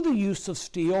that, through the use of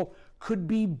steel, could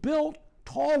be built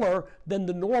taller than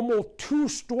the normal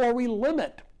two-story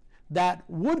limit that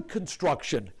wood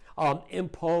construction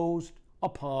imposed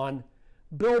upon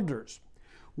builders.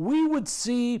 We would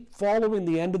see, following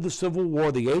the end of the Civil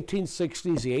War, the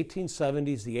 1860s, the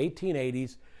 1870s, the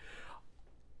 1880s,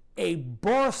 a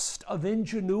burst of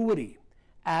ingenuity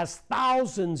as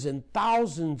thousands and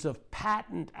thousands of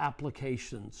patent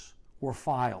applications were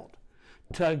filed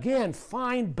to, again,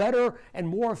 find better and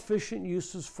more efficient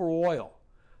uses for oil,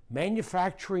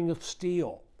 manufacturing of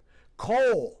steel,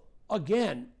 coal,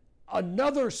 again,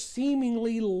 another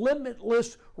seemingly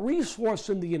limitless resource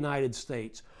in the United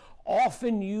States,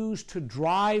 often used to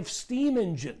drive steam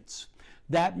engines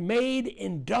that made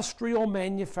industrial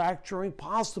manufacturing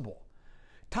possible.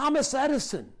 Thomas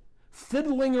Edison,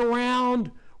 fiddling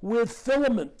around with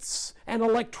filaments and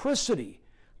electricity,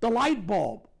 the light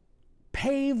bulb,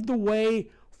 paved the way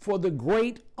for the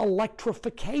great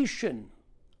electrification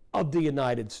of the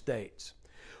United States.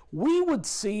 We would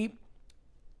see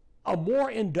a more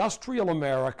industrial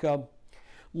America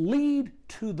lead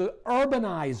to the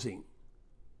urbanizing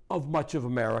of much of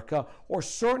America, or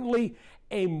certainly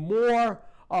a more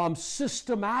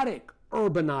systematic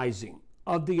urbanizing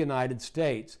of the United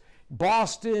States.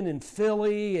 Boston and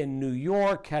Philly and New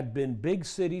York had been big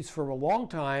cities for a long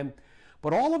time,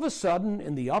 but all of a sudden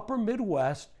in the upper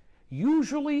Midwest,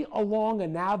 usually along a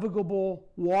navigable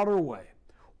waterway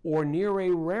or near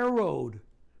a railroad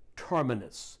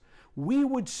terminus, we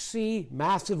would see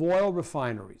massive oil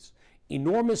refineries,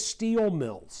 enormous steel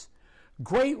mills,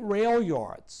 great rail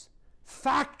yards,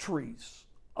 factories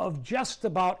of just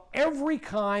about every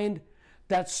kind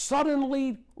that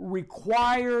suddenly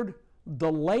required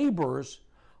the labors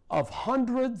of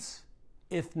hundreds,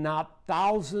 if not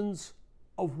thousands,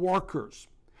 of workers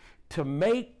to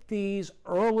make these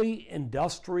early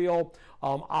industrial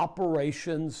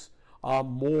operations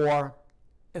more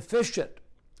efficient.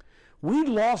 We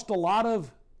lost a lot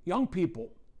of young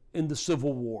people in the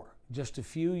Civil War just a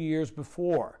few years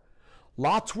before.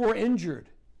 Lots were injured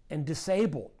and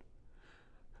disabled.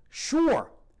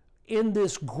 Sure, in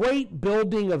this great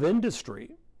building of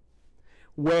industry,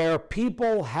 where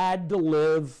people had to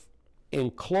live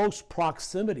in close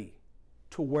proximity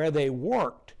to where they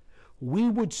worked, we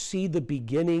would see the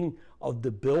beginning of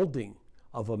the building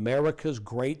of America's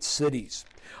great cities.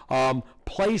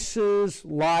 Places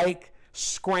like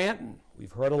Scranton,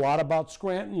 we've heard a lot about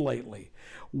Scranton lately,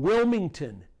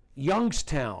 Wilmington,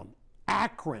 Youngstown,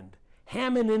 Akron,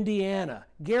 Hammond, Indiana,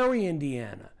 Gary,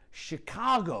 Indiana,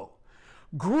 Chicago,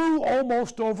 grew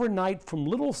almost overnight from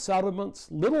little settlements,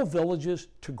 little villages,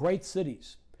 to great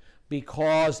cities,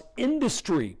 because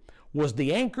industry was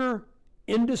the anchor,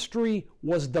 industry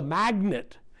was the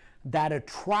magnet that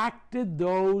attracted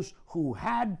those who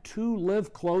had to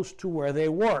live close to where they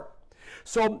worked.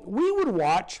 So we would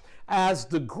watch as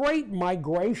the great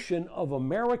migration of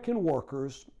American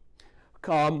workers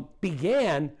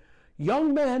began,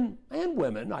 young men and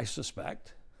women, I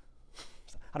suspect,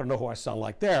 I don't know who I sound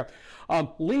like there,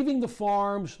 leaving the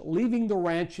farms, leaving the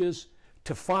ranches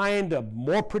to find a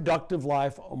more productive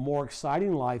life, a more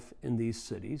exciting life in these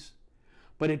cities.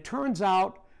 But it turns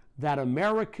out that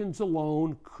Americans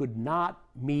alone could not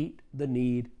meet the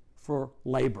need for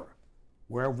labor.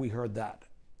 Where have we heard that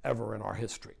ever in our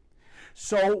history?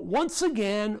 So once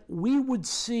again, we would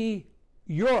see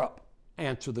Europe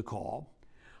answer the call,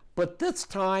 but this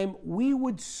time we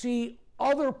would see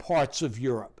other parts of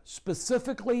Europe,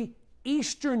 specifically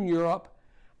Eastern Europe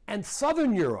and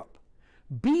Southern Europe,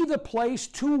 be the place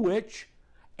to which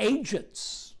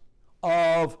agents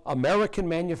of American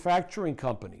manufacturing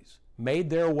companies made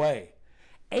their way.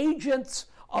 Agents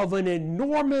of an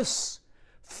enormous,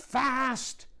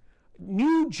 fast,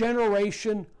 new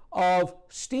generation of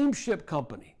steamship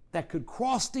company that could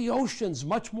cross the oceans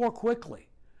much more quickly,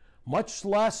 much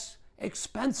less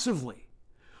expensively,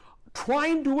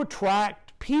 trying to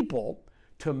attract people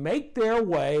to make their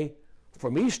way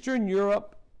from Eastern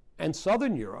Europe and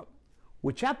Southern Europe,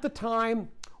 which at the time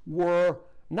were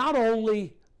not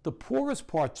only the poorest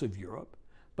parts of Europe,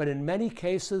 but in many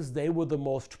cases they were the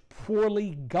most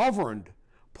poorly governed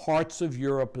parts of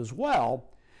Europe as well.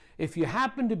 If you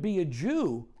happen to be a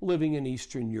Jew living in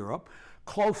Eastern Europe,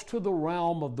 close to the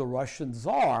realm of the Russian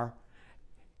Tsar,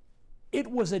 it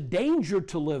was a danger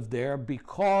to live there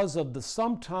because of the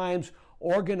sometimes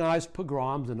organized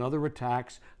pogroms and other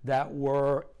attacks that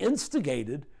were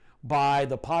instigated by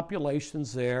the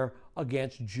populations there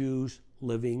against Jews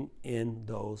living in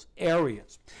those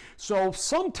areas. So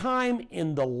sometime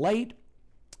in the late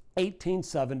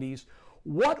 1870s,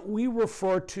 what we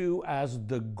refer to as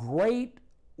the Great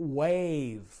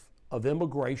Wave of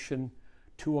immigration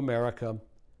to America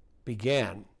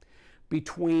began.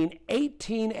 Between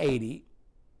 1880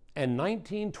 and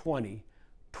 1920,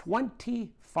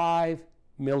 25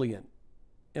 million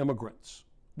immigrants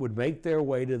would make their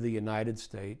way to the United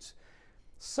States,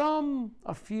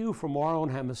 a few from our own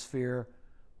hemisphere,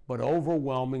 but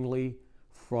overwhelmingly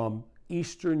from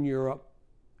Eastern Europe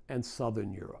and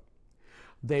Southern Europe.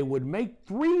 They would make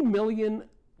 3 million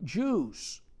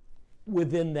Jews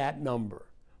within that number,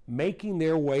 making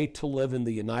their way to live in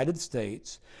the United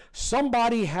States.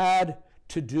 Somebody had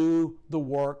to do the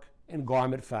work in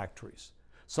garment factories.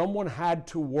 Someone had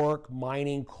to work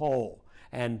mining coal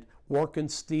and work in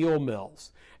steel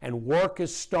mills and work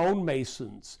as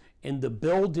stonemasons in the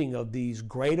building of these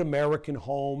great American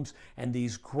homes and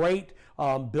these great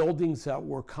buildings that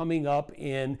were coming up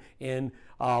in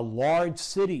large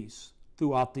cities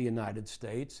throughout the United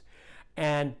States.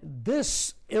 And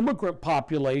this immigrant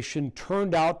population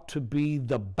turned out to be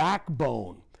the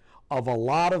backbone of a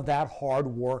lot of that hard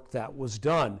work that was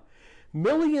done.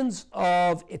 Millions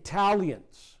of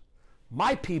Italians,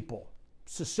 my people,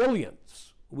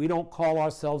 Sicilians, we don't call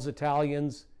ourselves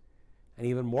Italians, and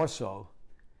even more so,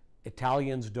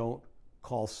 Italians don't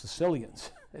call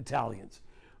Sicilians Italians,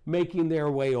 making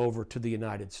their way over to the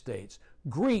United States.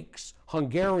 Greeks,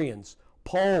 Hungarians,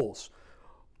 Poles,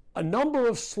 a number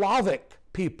of Slavic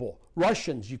people,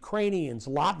 Russians, Ukrainians,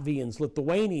 Latvians,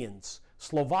 Lithuanians,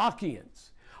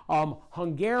 Slovakians,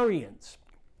 Hungarians,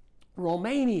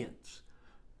 Romanians,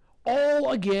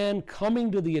 all again coming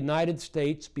to the United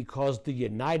States because the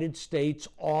United States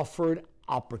offered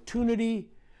opportunity,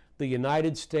 the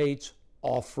United States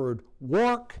offered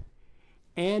work,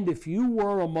 and if you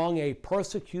were among a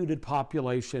persecuted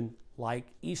population like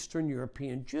Eastern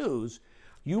European Jews,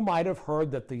 you might have heard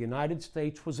that the United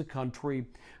States was a country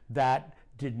that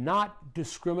did not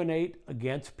discriminate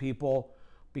against people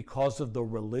because of the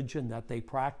religion that they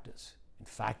practice. In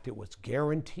fact, it was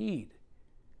guaranteed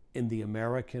in the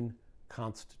American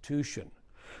Constitution.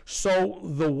 So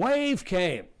the wave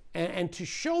came, and to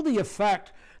show the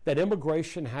effect that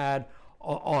immigration had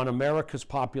on America's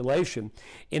population,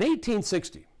 in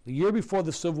 1860, the year before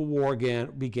the Civil War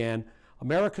began,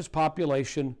 America's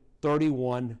population,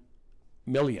 31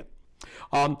 million.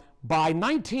 By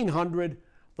 1900,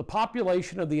 the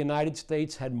population of the United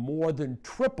States had more than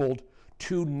tripled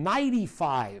to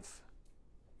 95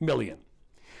 million.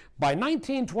 By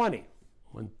 1920,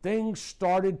 when things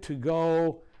started to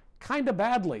go kind of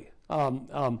badly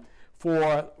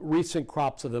for recent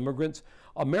crops of immigrants,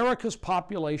 America's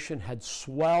population had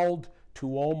swelled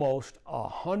to almost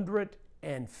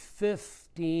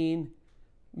 115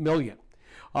 million.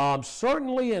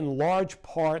 Certainly in large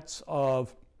parts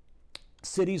of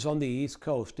cities on the East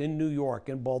Coast, in New York,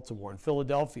 in Baltimore, in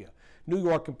Philadelphia, New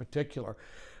York in particular,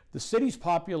 the city's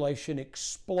population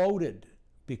exploded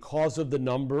because of the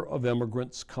number of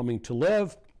immigrants coming to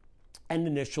live and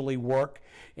initially work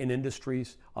in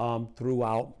industries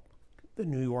throughout the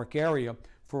New York area.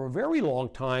 For a very long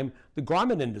time, the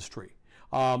garment industry,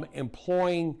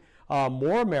 employing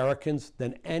more Americans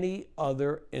than any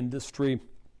other industry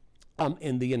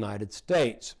in the United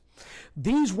States.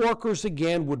 These workers,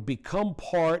 again, would become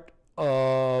part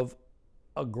of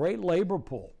a great labor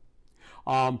pool.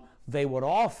 They would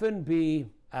often be,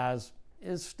 as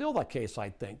is still the case, I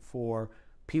think, for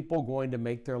people going to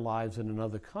make their lives in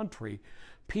another country,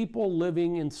 people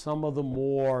living in some of the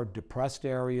more depressed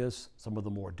areas, some of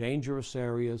the more dangerous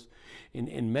areas.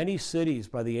 In many cities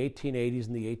by the 1880s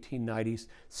and the 1890s,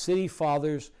 city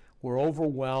fathers were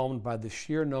overwhelmed by the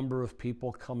sheer number of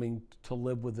people coming to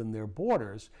live within their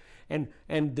borders, and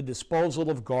the disposal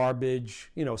of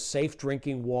garbage, safe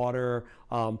drinking water,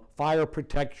 fire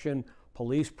protection,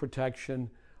 police protection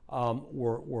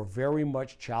were very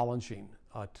much challenging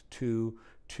to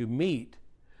meet.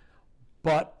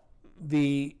 But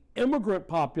the immigrant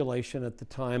population at the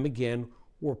time, again,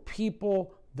 were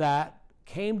people that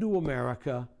came to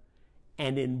America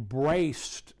and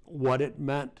embraced what it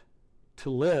meant to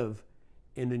live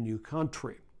in a new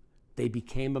country. They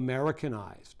became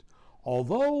Americanized,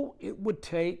 although it would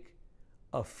take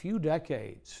a few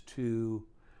decades to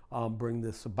bring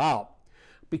this about.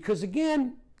 Because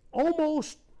again,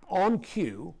 almost on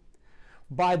cue,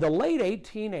 by the late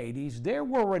 1880s, there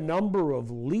were a number of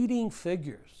leading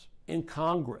figures in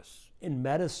Congress, in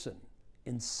medicine,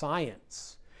 in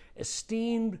science,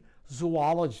 esteemed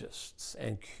zoologists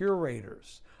and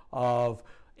curators of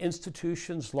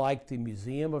institutions like the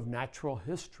Museum of Natural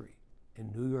History in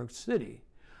New York City,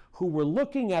 who were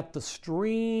looking at the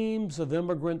streams of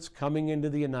immigrants coming into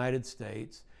the United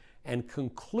States and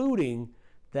concluding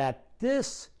that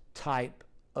this type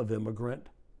of immigrant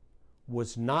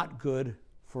was not good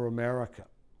for America.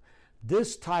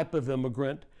 This type of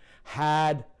immigrant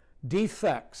had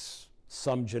defects,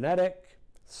 some genetic,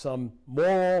 some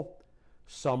moral,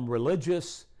 some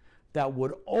religious, that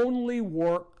would only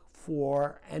work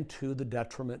for and to the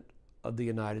detriment of the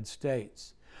United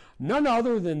States. None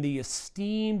other than the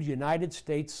esteemed United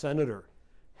States Senator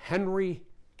Henry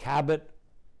Cabot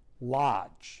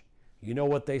Lodge. You know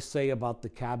what they say about the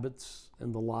Cabots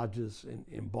and the Lodges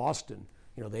in Boston.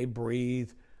 You know, they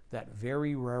breathe that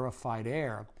very rarefied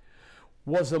air.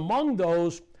 Was among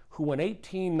those who in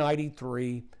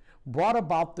 1893 brought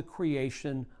about the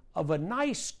creation of a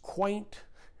nice, quaint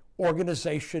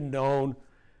organization known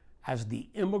as the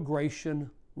Immigration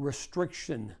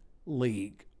Restriction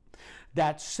League,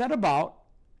 that set about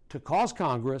to cause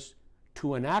Congress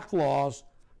to enact laws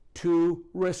to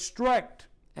restrict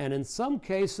and in some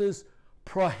cases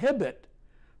prohibit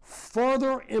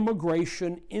further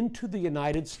immigration into the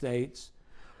United States,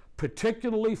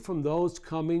 particularly from those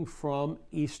coming from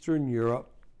Eastern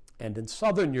Europe and in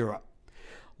Southern Europe.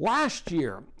 Last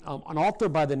year, an author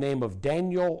by the name of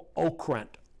Daniel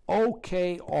Okrent,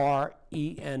 O-K-R-E-N-T,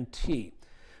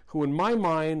 who in my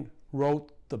mind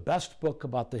wrote the best book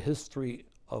about the history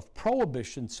of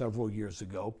prohibition several years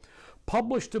ago,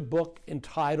 published a book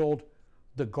entitled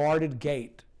The Guarded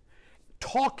Gate,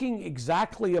 talking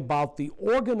exactly about the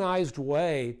organized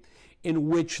way in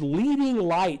which leading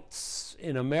lights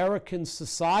in American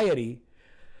society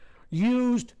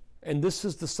used, and this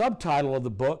is the subtitle of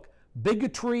the book,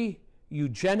 bigotry,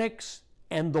 eugenics,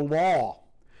 and the law,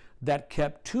 that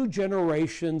kept two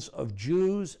generations of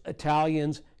Jews,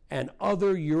 Italians, and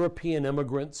other European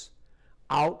immigrants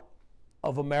out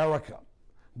of America.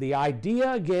 The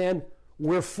idea, again,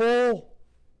 we're full,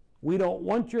 we don't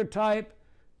want your type,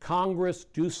 Congress,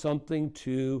 do something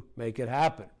to make it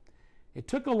happen. It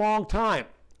took a long time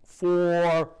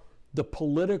for the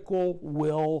political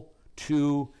will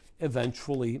to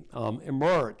eventually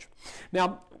emerge.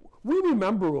 Now, we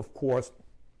remember, of course,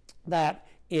 that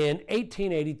in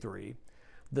 1883,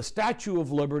 the Statue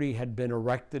of Liberty had been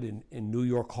erected in New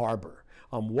York Harbor.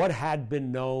 What had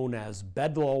been known as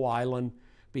Bedloe Island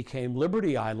became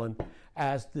Liberty Island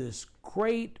as this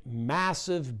great,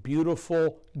 massive,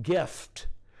 beautiful gift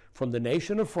from the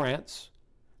nation of France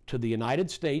to the United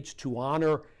States to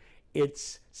honor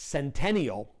its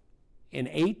centennial in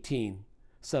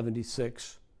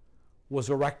 1876 was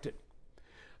erected.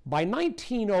 By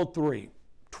 1903,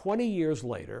 20 years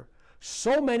later,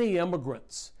 so many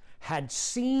immigrants had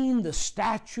seen the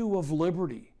Statue of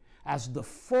Liberty as the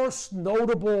first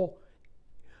notable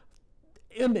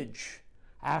image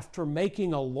after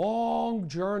making a long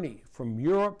journey from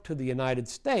Europe to the United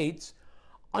States.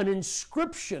 An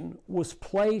inscription was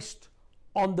placed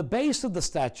on the base of the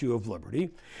Statue of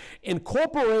Liberty,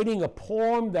 incorporating a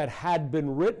poem that had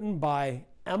been written by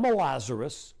Emma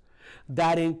Lazarus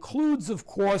that includes, of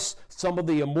course, some of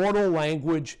the immortal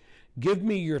language, "Give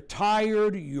me your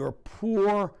tired, your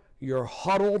poor, your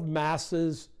huddled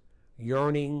masses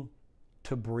yearning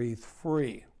to breathe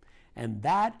free." And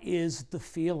that is the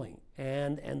feeling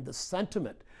and the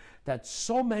sentiment that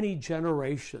so many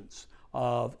generations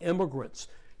of immigrants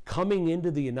coming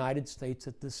into the United States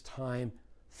at this time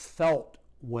felt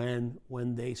when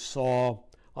they saw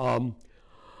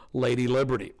Lady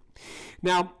Liberty.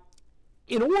 Now,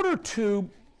 in order to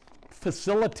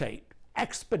facilitate,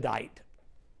 expedite,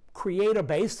 create a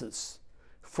basis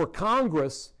for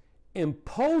Congress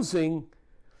imposing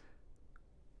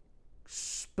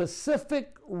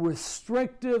specific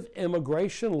restrictive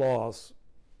immigration laws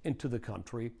into the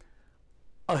country,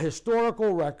 a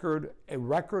historical record, a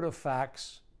record of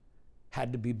facts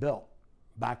had to be built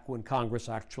back when Congress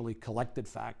actually collected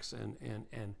facts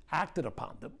and acted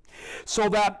upon them. So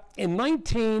that in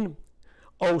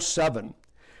 1907,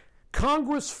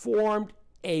 Congress formed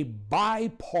a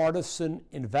bipartisan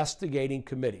investigating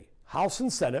committee, House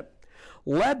and Senate,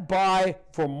 led by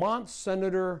Vermont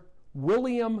Senator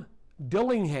William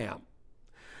Dillingham,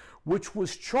 which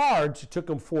was charged, it took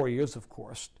him 4 years, of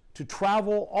course, to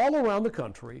travel all around the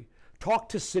country, talk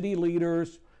to city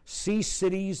leaders, see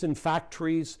cities and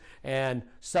factories and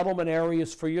settlement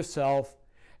areas for yourself,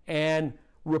 and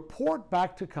report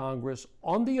back to Congress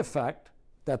on the effect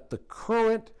that the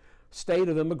current state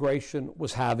of immigration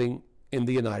was having in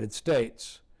the United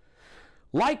States.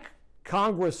 Like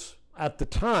Congress at the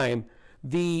time,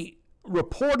 the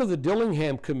report of the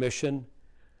Dillingham Commission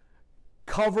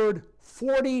covered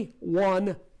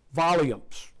 41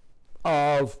 volumes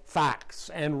of facts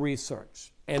and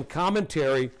research and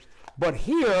commentary, but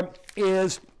here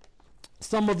is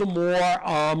some of the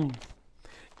more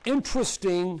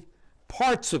interesting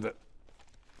parts of it,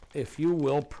 if you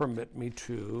will permit me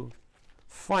to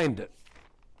find it.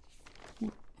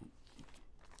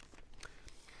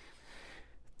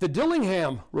 The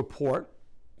Dillingham report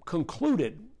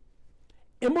concluded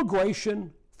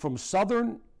immigration from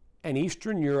Southern and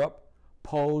Eastern Europe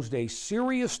posed a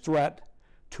serious threat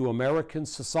to American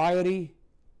society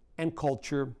and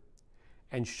culture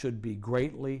and should be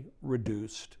greatly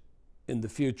reduced in the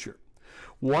future.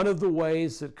 One of the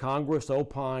ways that Congress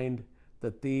opined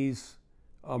that these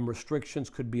restrictions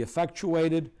could be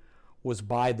effectuated was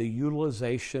by the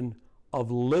utilization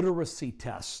of literacy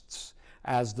tests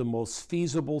as the most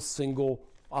feasible single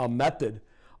method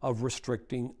of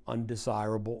restricting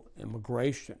undesirable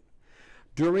immigration.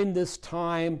 During this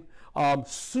time,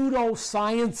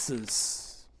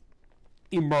 pseudosciences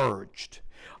emerged.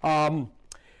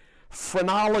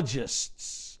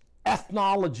 Phrenologists,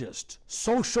 ethnologists,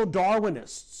 social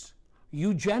Darwinists,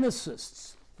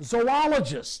 eugenicists,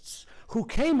 zoologists, who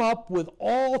came up with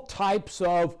all types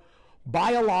of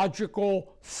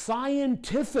biological,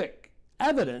 scientific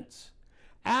evidence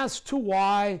as to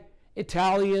why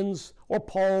Italians or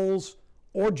Poles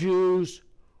or Jews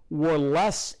were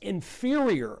less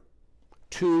inferior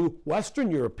to Western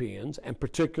Europeans, and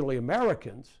particularly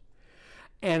Americans,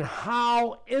 and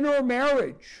how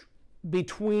intermarriage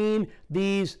between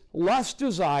these less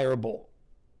desirable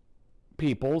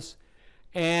peoples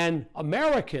and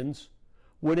Americans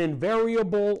would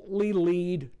invariably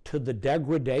lead to the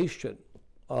degradation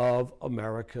of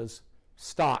America's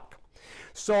stock.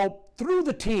 So through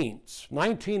the teens,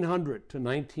 1900 to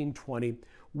 1920,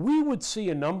 we would see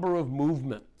a number of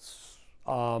movements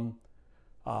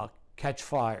catch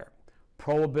fire.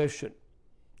 Prohibition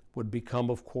would become,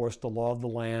 of course, the law of the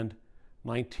land,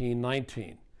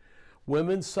 1919.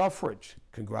 Women's suffrage.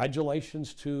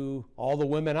 Congratulations to all the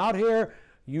women out here.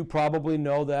 You probably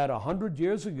know that 100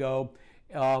 years ago,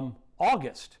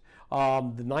 August,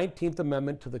 the 19th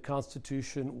Amendment to the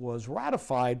Constitution was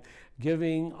ratified,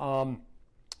 giving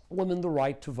women the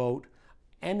right to vote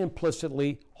and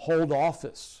implicitly hold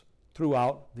office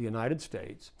throughout the United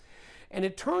States. And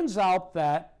it turns out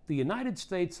that the United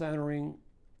States entering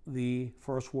the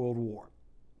First World War,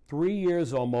 3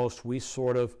 years almost, we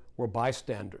sort of were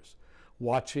bystanders,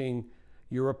 watching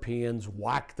Europeans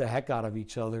whack the heck out of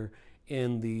each other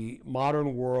in the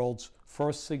modern world's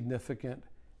first significant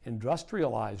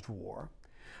industrialized war.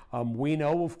 We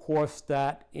know, of course,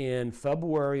 that in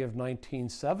February of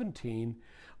 1917,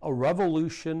 a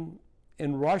revolution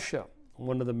in Russia,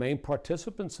 one of the main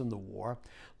participants in the war,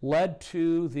 led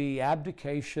to the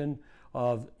abdication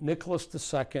of Nicholas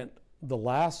II, the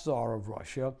last Tsar of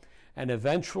Russia, and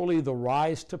eventually the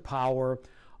rise to power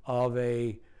of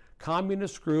a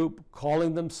communist group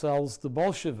calling themselves the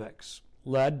Bolsheviks,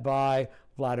 led by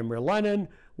Vladimir Lenin,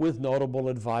 with notable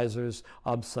advisors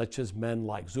such as men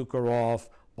like Zakharov,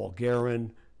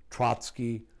 Bulgarin,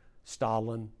 Trotsky,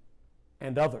 Stalin,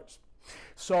 and others.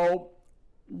 So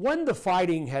when the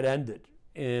fighting had ended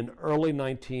in early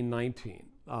 1919,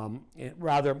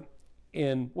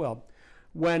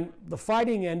 when the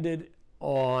fighting ended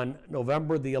on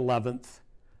November the 11th,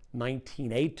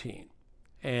 1918,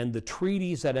 and the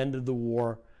treaties that ended the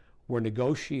war were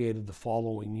negotiated the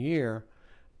following year,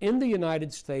 in the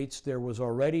United States there was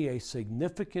already a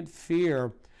significant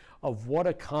fear of what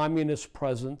a communist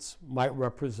presence might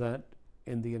represent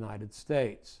in the United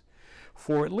States.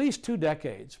 For at least 2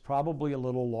 decades, probably a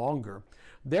little longer,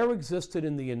 there existed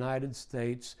in the United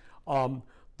States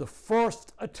the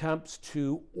first attempts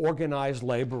to organize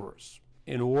laborers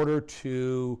in order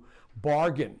to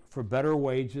bargain for better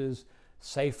wages,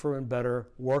 safer and better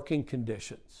working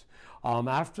conditions.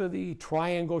 After the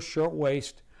Triangle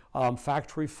Shirtwaist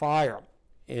factory fire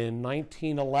in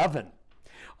 1911,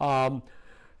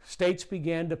 states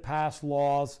began to pass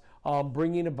laws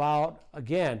bringing about,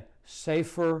 again,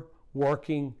 safer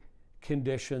working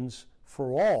conditions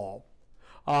for all.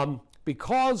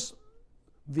 Because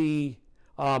the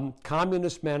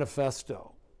Communist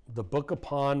Manifesto, the book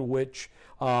upon which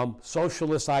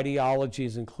socialist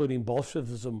ideologies, including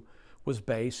Bolshevism, was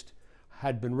based,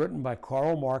 had been written by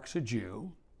Karl Marx, a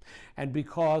Jew, and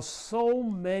because so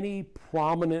many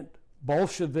prominent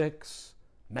Bolsheviks,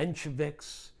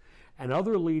 Mensheviks, and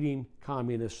other leading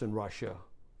communists in Russia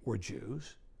were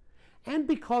Jews, and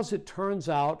because it turns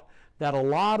out that a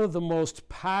lot of the most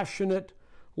passionate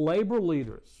labor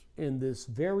leaders in this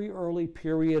very early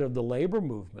period of the labor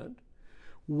movement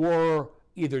were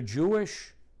either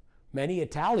Jewish, many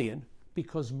Italian,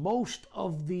 because most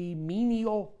of the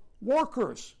menial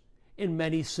workers in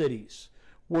many cities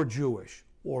were Jewish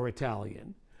or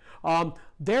Italian.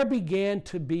 There began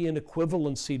to be an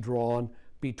equivalency drawn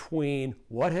between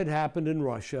what had happened in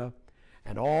Russia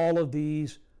and all of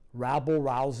these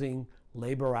rabble-rousing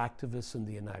labor activists in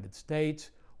the United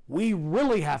States. We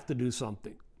really have to do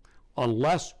something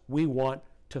unless we want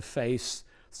to face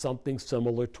something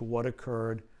similar to what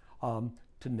occurred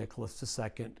to Nicholas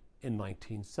II in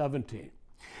 1917.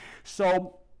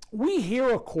 So we hear,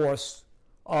 of course,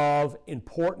 of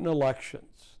important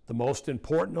elections, the most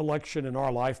important election in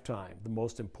our lifetime, the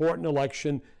most important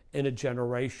election in a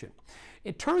generation.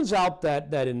 It turns out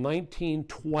that in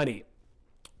 1920,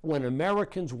 when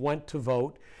Americans went to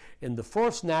vote in the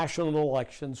first national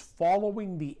elections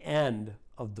following the end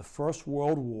of the First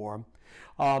World War,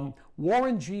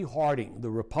 Warren G. Harding, the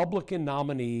Republican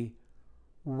nominee,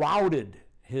 routed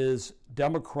his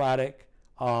Democratic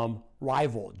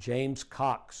rival, James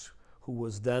Cox, who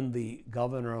was then the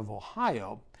governor of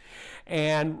Ohio,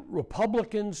 and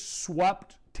Republicans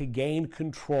swept to gain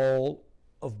control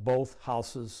of both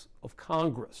houses of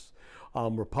Congress.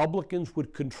 Republicans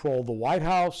would control the White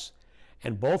House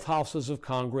and both houses of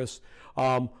Congress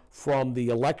from the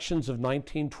elections of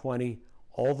 1920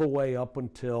 all the way up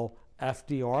until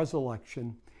FDR's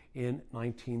election in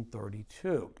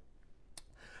 1932.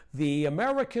 The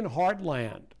American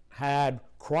heartland had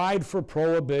cried for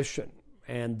prohibition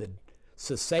and the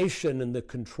cessation and the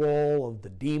control of the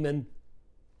demon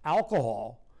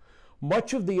alcohol.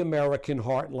 Much of the American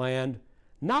heartland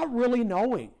not really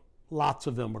knowing lots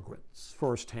of immigrants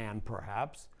firsthand,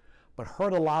 perhaps, but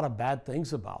heard a lot of bad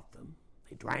things about them.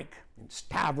 They drank in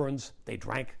taverns, they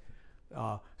drank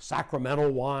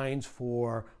sacramental wines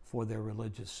for their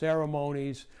religious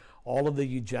ceremonies. All of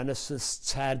the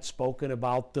eugenicists had spoken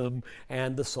about them,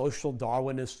 and the social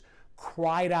Darwinists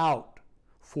cried out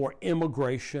for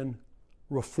immigration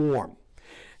reform.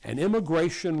 And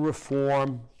immigration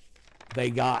reform they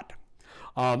got.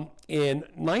 In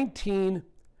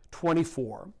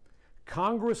 1924,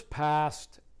 Congress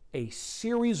passed a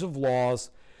series of laws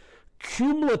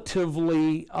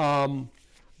cumulatively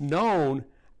known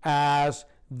as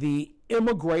the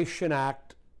Immigration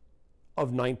Act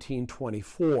of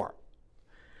 1924.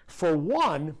 For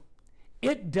one,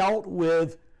 it dealt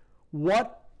with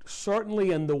what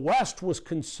certainly in the West was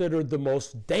considered the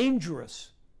most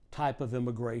dangerous type of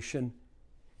immigration,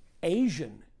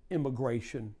 Asian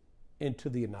immigration into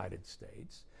the United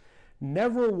States.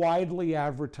 Never widely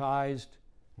advertised,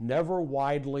 never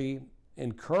widely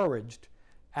encouraged,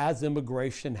 as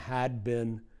immigration had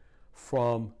been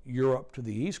from Europe to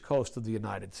the East Coast of the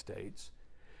United States.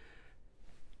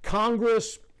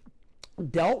 Congress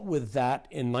dealt with that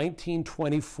in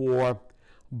 1924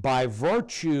 by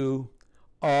virtue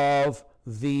of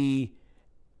the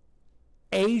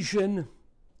Asian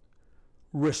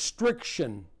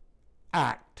Restriction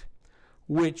Act,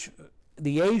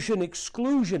 the Asian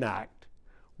Exclusion Act,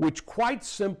 which quite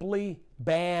simply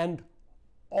banned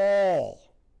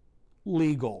all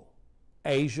legal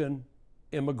Asian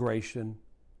immigration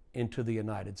into the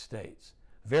United States.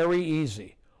 Very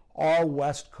easy. Our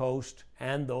West Coast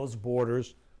and those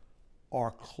borders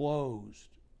are closed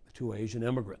to Asian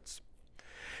immigrants.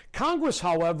 Congress,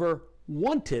 however,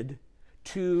 wanted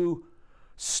to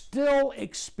still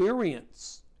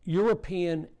experience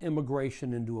European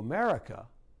immigration into America,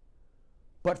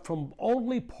 but from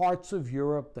only parts of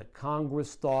Europe that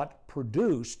Congress thought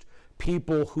produced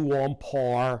people who on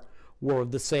par were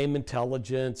of the same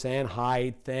intelligence and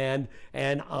height and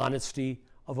honesty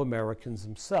of Americans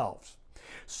themselves.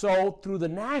 So through the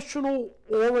National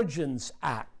Origins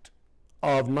Act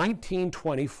of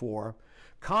 1924,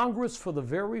 Congress for the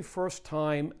very first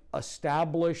time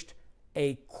established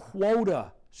a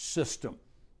quota system.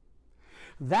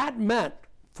 That meant,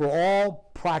 for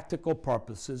all practical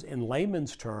purposes, in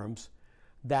layman's terms,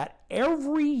 that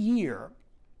every year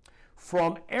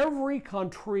from every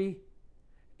country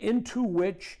into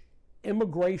which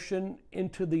immigration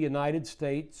into the United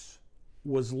States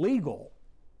was legal,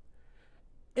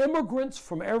 immigrants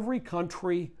from every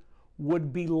country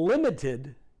would be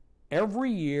limited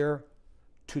every year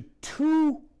to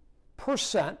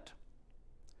 2%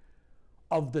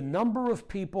 of the number of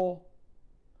people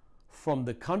from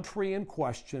the country in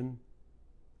question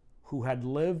who had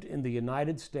lived in the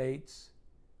United States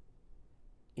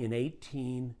in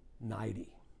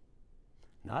 1890.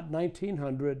 Not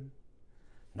 1900,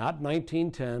 not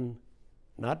 1910,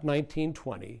 not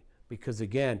 1920, because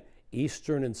again,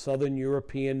 Eastern and Southern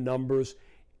European numbers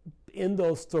in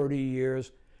those 30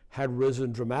 years had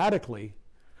risen dramatically,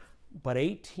 but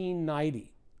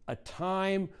 1890, a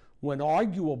time when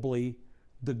arguably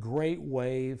the Great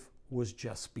Wave was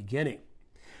just beginning.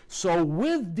 So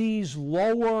with these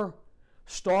lower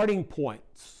starting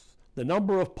points, the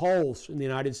number of Poles in the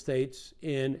United States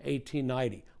in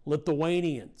 1890,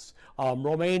 Lithuanians,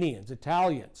 Romanians,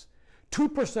 Italians,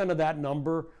 2% of that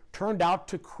number turned out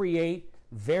to create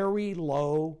very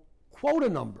low quota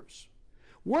numbers.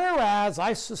 Whereas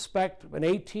I suspect in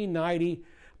 1890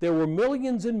 there were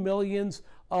millions and millions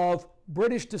of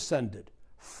British descended,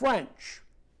 French,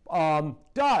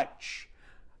 Dutch,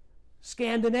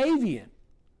 Scandinavian.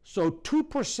 So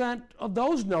 2% of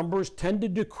those numbers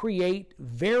tended to create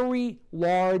very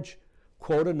large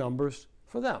quota numbers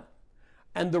for them.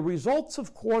 And the results,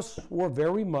 of course, were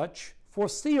very much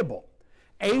foreseeable.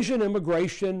 Asian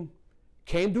immigration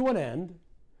came to an end.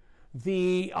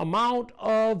 The amount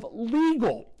of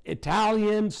legal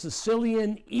Italian,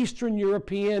 Sicilian, Eastern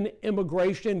European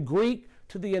immigration, Greek,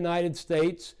 to the United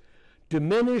States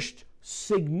diminished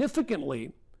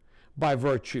significantly by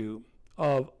virtue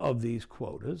of these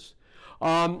quotas.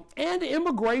 And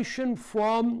immigration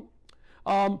from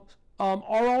our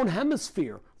own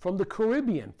hemisphere, from the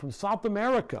Caribbean, from South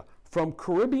America, from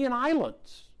Caribbean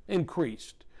islands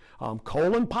increased.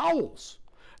 Colin Powell's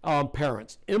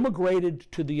parents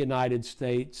immigrated to the United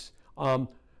States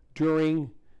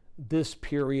during this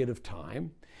period of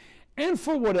time. And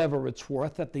for whatever it's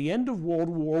worth, at the end of World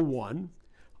War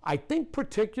I think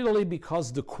particularly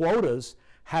because the quotas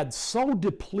had so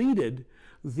depleted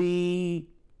the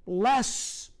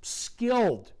less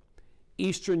skilled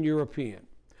Eastern European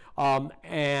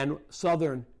and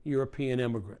Southern European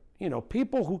immigrant. You know,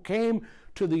 people who came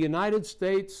to the United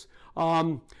States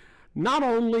not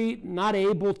only not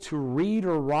able to read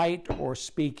or write or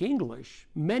speak English,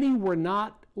 many were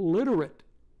not literate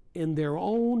in their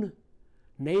own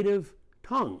native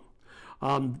tongue.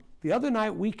 The other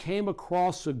night we came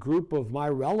across a group of my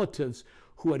relatives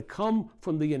who had come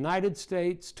from the United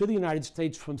States to the United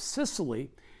States from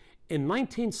Sicily in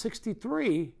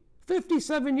 1963,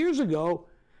 57 years ago,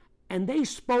 and they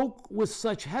spoke with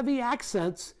such heavy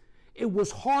accents it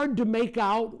was hard to make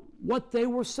out what they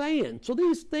were saying. So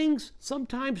these things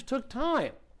sometimes took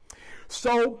time.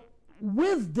 So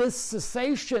with this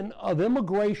cessation of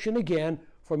immigration again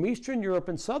from Eastern Europe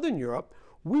and Southern Europe,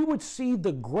 we would see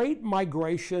the great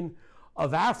migration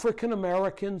of African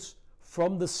Americans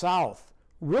from the South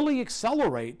really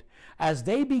accelerate as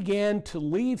they began to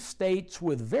leave states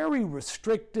with very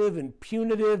restrictive and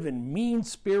punitive and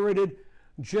mean-spirited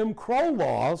Jim Crow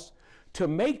laws to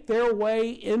make their way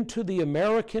into the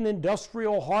American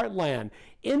industrial heartland,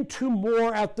 into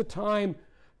more, at the time,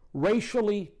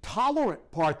 racially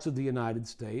tolerant parts of the United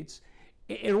States,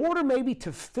 in order maybe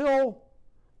to fill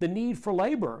the need for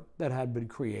labor that had been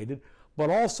created, but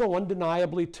also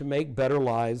undeniably to make better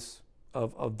lives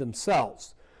of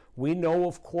themselves. We know,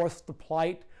 of course, the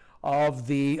plight of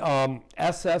the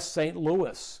SS St.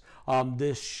 Louis,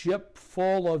 this ship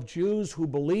full of Jews who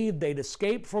believed they'd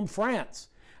escaped from France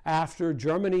after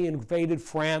Germany invaded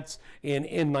France in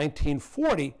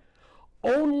 1940,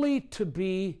 only to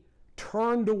be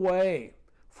turned away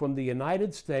from the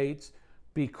United States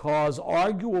because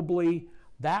arguably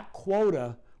that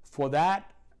quota for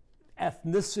that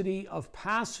ethnicity of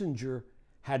passenger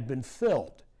had been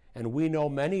filled. And we know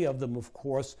many of them, of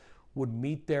course, would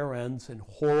meet their ends in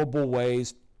horrible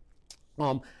ways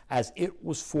as it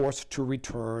was forced to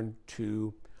return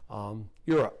to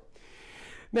Europe.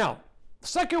 Now, the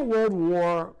Second World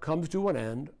War comes to an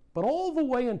end, but all the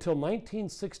way until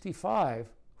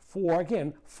 1965, for,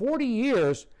 again, 40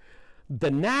 years, the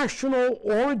National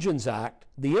Origins Act,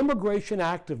 the Immigration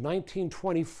Act of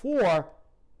 1924,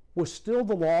 was still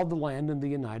the law of the land in the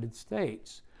United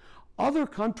States. Other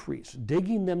countries,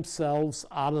 digging themselves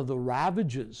out of the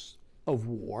ravages of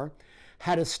war,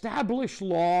 had established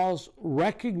laws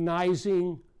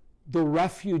recognizing the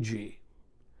refugee,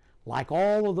 like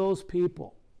all of those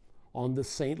people on the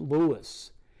St.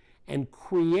 Louis, and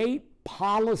create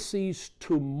policies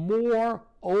to more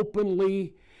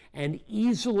openly and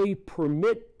easily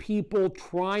permit people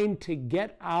trying to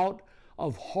get out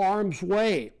of harm's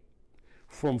way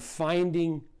from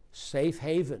finding safe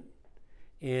haven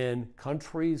in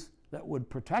countries that would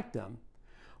protect them.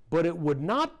 But it would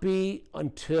not be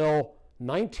until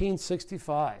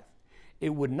 1965. It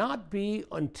would not be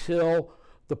until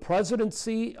the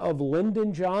presidency of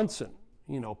Lyndon Johnson,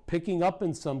 picking up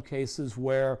in some cases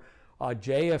where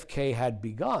JFK had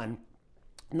begun.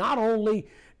 Not only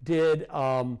did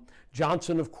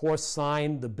Johnson, of course,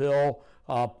 sign the bill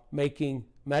making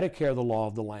Medicare the law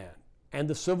of the land, and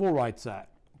the Civil Rights Act,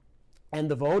 and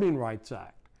the Voting Rights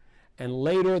Act, and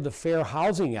later the Fair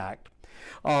Housing Act,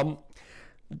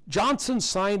 Johnson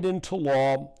signed into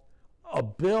law a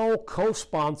bill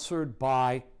co-sponsored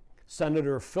by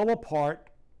Senator Philip Hart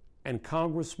and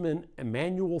Congressman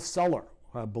Emanuel Seller,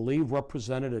 who I believe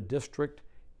represented a district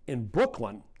in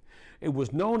Brooklyn. It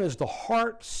was known as the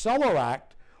Hart-Seller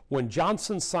Act. When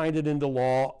Johnson signed it into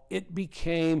law, it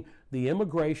became the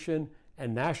Immigration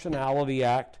and Nationality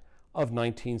Act of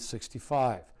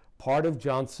 1965, part of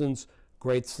Johnson's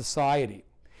Great Society.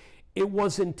 It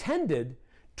was intended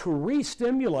to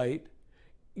re-stimulate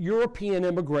European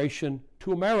immigration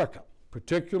to America,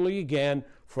 particularly, again,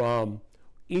 from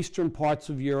eastern parts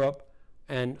of Europe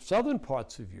and southern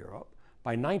parts of Europe.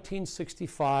 By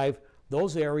 1965,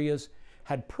 those areas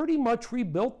had pretty much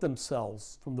rebuilt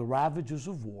themselves from the ravages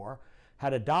of war,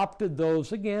 had adopted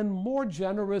those, again, more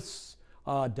generous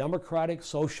democratic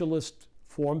socialist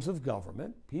forms of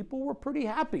government. People were pretty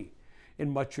happy in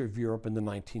much of Europe in the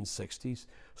 1960s.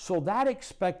 So that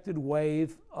expected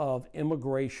wave of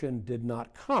immigration did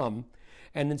not come,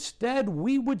 and instead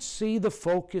we would see the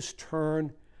focus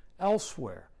turn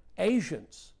elsewhere.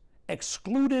 Asians,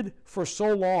 excluded for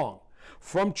so long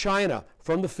from China,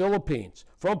 from the Philippines,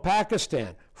 from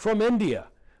Pakistan, from India,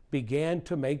 began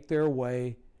to make their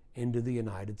way into the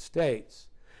United States.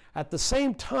 At the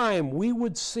same time, we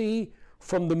would see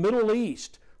from the Middle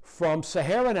East, from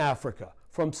Saharan Africa,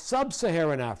 from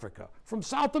Sub-Saharan Africa, from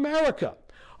South America,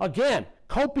 again,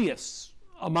 copious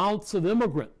amounts of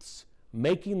immigrants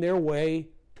making their way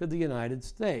to the United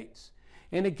States.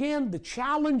 And again, the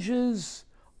challenges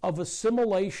of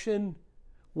assimilation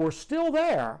were still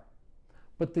there,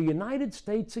 but the United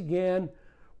States again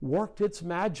worked its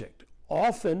magic,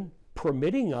 often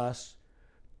permitting us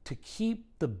to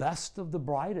keep the best of the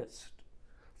brightest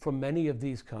from many of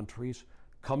these countries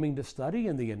coming to study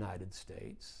in the United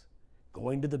States,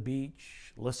 going to the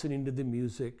beach, listening to the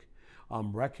music,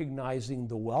 recognizing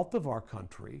the wealth of our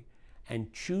country,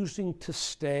 and choosing to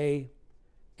stay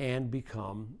and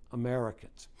become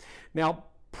Americans. Now,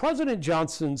 President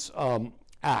Johnson's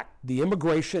act, the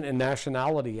Immigration and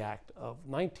Nationality Act of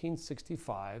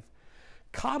 1965,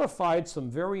 codified some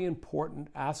very important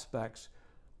aspects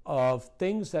of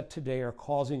things that today are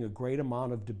causing a great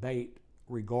amount of debate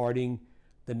regarding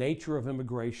the nature of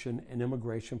immigration and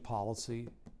immigration policy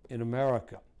in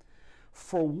America.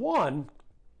 For one,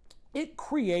 it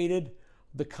created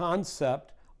the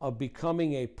concept of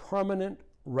becoming a permanent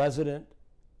resident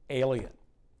alien.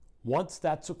 Once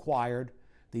that's acquired,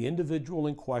 the individual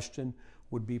in question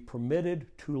would be permitted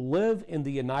to live in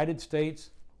the United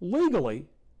States legally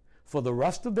for the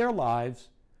rest of their lives,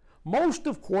 most,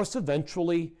 of course,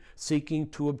 eventually seeking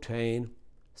to obtain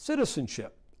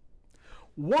citizenship.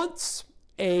 Once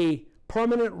a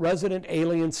permanent resident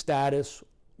alien status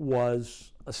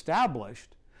was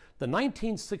established, the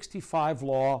 1965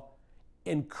 law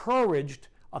encouraged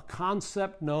a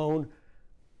concept known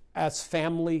as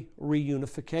family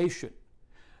reunification.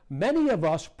 Many of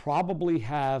us probably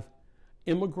have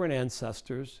immigrant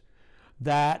ancestors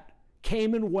that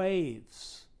came in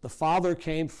waves. The father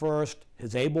came first,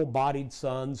 his able-bodied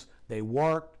sons, they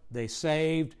worked, they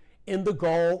saved, in the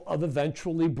goal of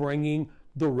eventually bringing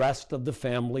the rest of the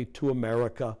family to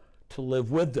America to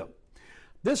live with them.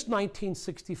 This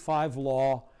 1965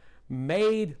 law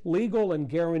made legal and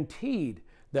guaranteed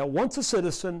that once a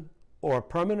citizen or a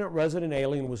permanent resident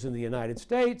alien was in the United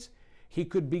States, he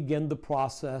could begin the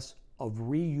process of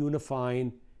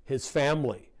reunifying his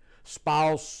family,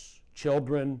 spouse,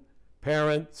 children,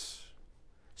 parents,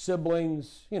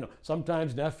 siblings,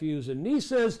 sometimes nephews and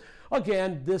nieces.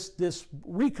 Again, this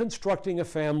reconstructing a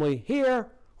family here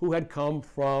who had come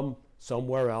from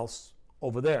somewhere else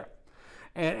over there.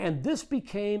 And this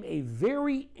became a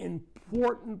very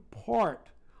important part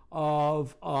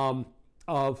of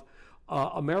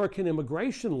American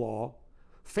immigration law.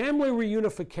 Family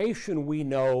reunification, we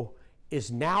know,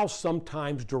 is now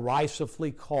sometimes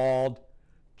derisively called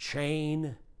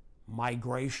chain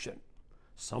migration.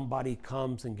 Somebody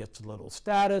comes and gets a little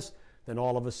status, then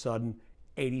all of a sudden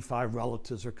 85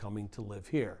 relatives are coming to live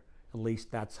here. At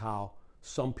least that's how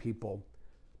some people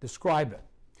describe it.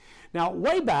 Now,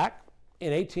 way back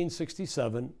in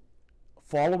 1867,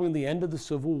 following the end of the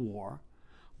Civil War,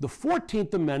 the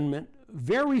 14th Amendment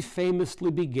very famously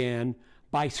began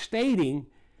by stating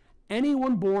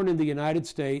anyone born in the United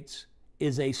States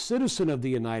is a citizen of the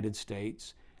United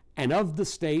States and of the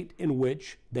state in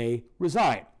which they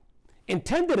reside.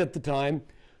 Intended at the time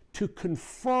to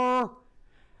confer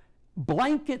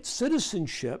blanket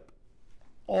citizenship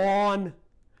on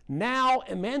now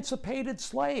emancipated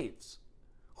slaves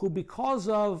who, because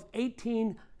of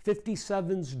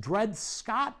 1857's Dred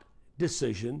Scott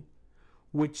decision,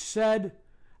 which said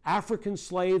African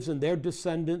slaves and their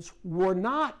descendants were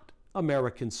not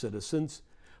American citizens,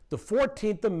 the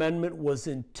 14th Amendment was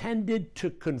intended to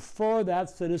confer that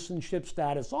citizenship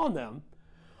status on them.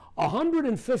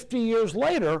 150 years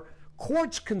later,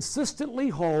 courts consistently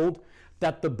hold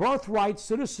that the birthright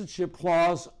citizenship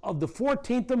clause of the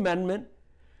 14th Amendment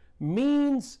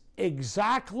means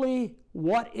exactly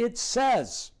what it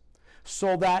says,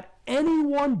 so that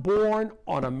anyone born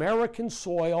on American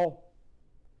soil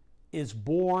is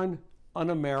born an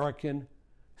American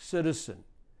citizen.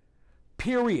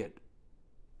 Period.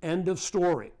 End of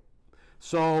story.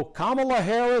 So Kamala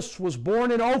Harris was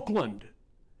born in Oakland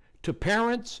to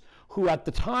parents who at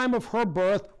the time of her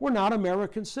birth were not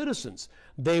American citizens.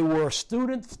 They were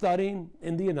students studying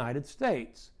in the United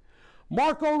States.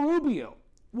 Marco Rubio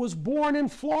was born in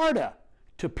Florida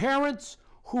to parents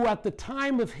who at the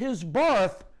time of his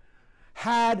birth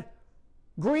had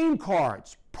green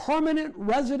cards, permanent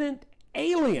resident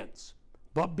aliens.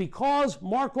 But because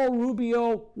Marco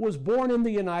Rubio was born in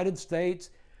the United States,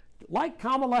 like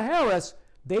Kamala Harris,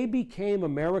 they became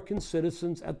American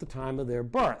citizens at the time of their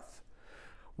birth.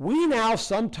 We now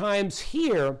sometimes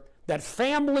hear that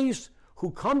families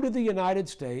who come to the United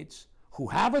States, who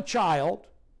have a child,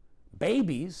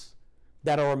 babies,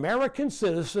 that are American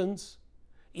citizens,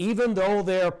 even though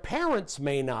their parents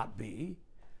may not be,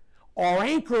 are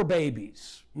anchor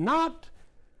babies, not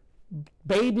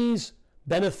babies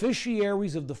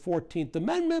beneficiaries of the 14th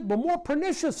Amendment, but more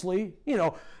perniciously,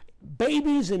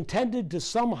 babies intended to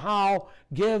somehow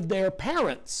give their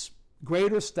parents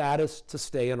greater status to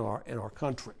stay in our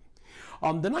country. The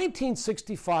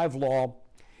 1965 law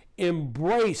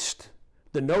embraced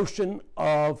the notion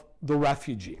of the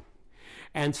refugee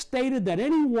and stated that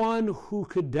anyone who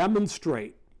could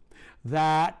demonstrate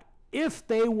that if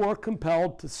they were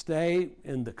compelled to stay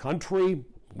in the country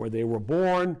where they were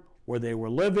born, where they were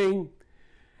living,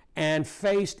 and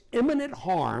faced imminent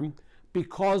harm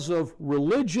because of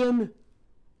religion,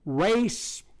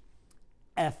 race,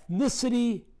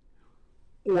 ethnicity,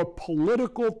 or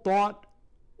political thought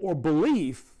or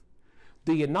belief,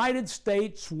 the United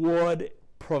States would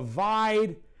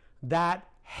provide that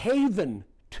haven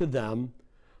to them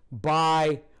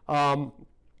by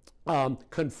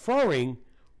conferring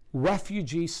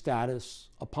refugee status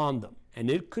upon them. And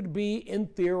it could be, in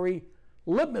theory,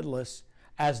 limitless,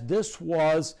 as this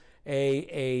was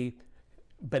a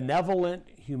benevolent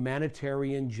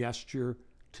humanitarian gesture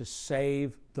to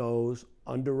save those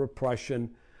under oppression,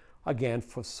 again,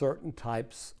 for certain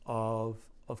types of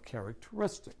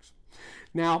characteristics.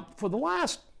 Now, for the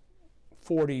last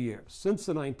 40 years, since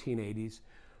the 1980s,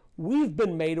 we've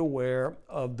been made aware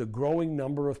of the growing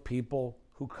number of people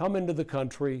who come into the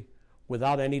country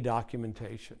without any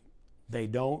documentation. They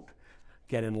don't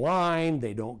get in line,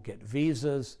 they don't get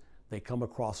visas, they come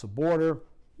across a border.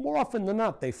 More often than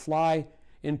not, they fly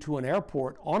into an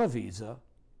airport on a visa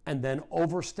and then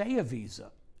overstay a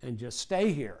visa and just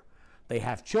stay here. They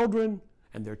have children,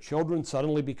 and their children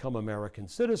suddenly become American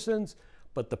citizens,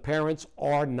 but the parents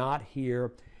are not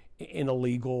here in a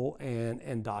legal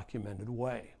and documented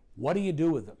way. What do you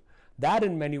do with them? That,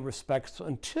 in many respects,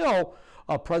 until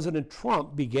President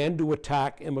Trump began to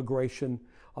attack immigration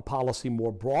policy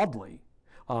more broadly,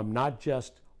 not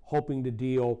just hoping to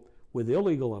deal with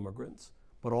illegal immigrants,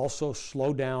 but also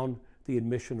slow down the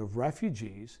admission of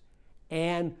refugees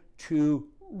and to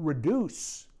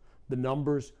reduce the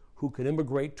numbers who can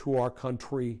immigrate to our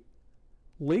country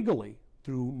legally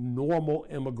through normal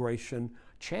immigration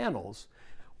channels.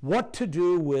 What to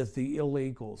do with the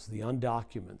illegals, the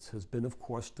undocumented, has been, of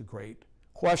course, the great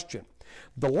question.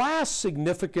 The last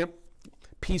significant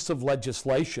piece of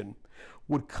legislation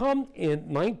would come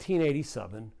in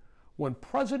 1987 when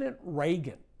President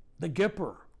Reagan, the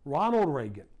Gipper, Ronald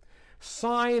Reagan,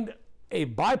 signed a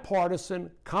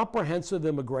bipartisan comprehensive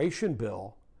immigration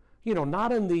bill,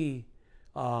 not in the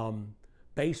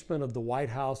basement of the White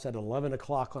House at 11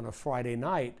 o'clock on a Friday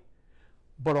night,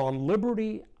 but on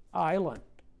Liberty Island,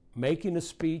 making a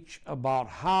speech about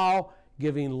how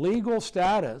giving legal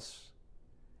status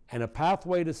and a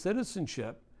pathway to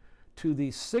citizenship to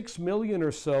the 6 million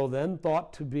or so then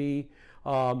thought to be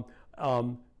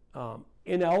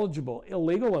ineligible,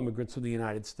 illegal immigrants in the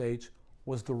United States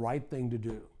was the right thing to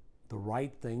do, the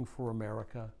right thing for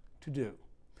America to do.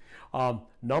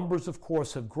 Numbers, of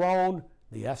course, have grown,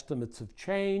 the estimates have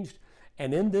changed,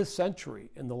 and in this century,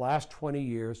 in the last 20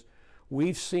 years,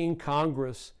 we've seen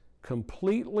Congress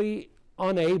completely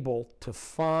unable to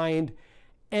find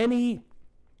any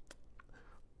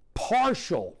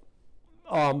partial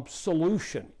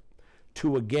solution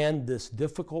to, again, this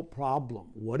difficult problem.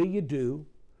 What do you do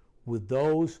with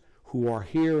those who are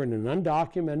here in an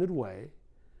undocumented way?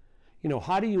 You know,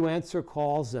 how do you answer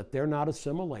calls that they're not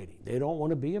assimilating? They don't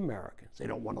want to be Americans. They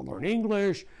don't want to learn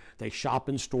English. They shop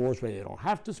in stores where they don't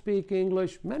have to speak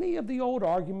English. Many of the old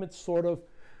arguments sort of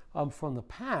from the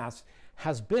past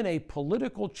has been a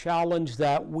political challenge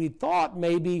that we thought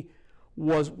maybe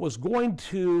was going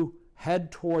to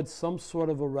head towards some sort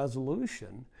of a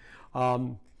resolution.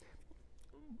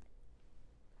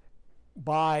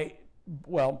 By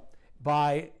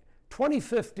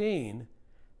 2015,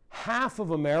 half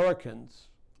of Americans,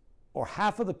 or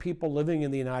half of the people living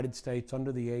in the United States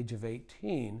under the age of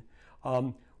 18,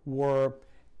 were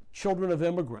children of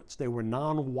immigrants. They were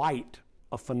non-white,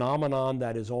 a phenomenon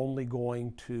that is only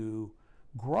going to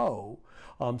grow.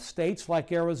 States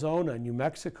like Arizona, New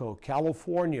Mexico,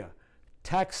 California,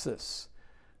 Texas,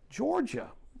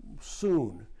 Georgia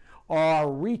soon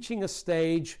are reaching a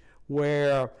stage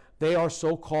where they are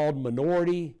so-called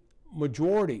minority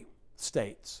majority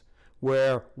states,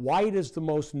 where white is the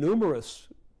most numerous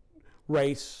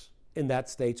race in that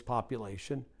state's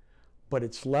population, but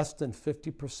it's less than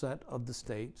 50% of the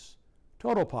state's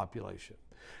total population.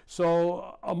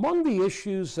 So among the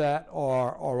issues that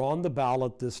are on the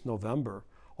ballot this November,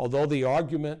 although the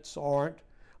arguments aren't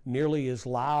nearly as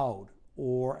loud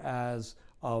or as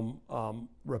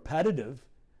repetitive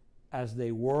as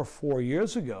they were 4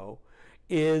 years ago,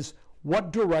 is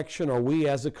what direction are we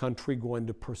as a country going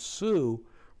to pursue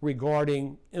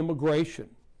regarding immigration,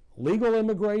 legal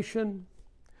immigration,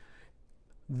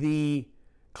 the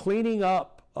cleaning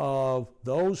up of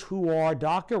those who are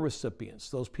DACA recipients,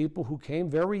 those people who came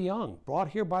very young, brought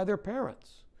here by their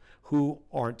parents, who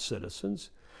aren't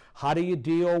citizens. How do you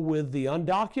deal with the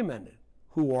undocumented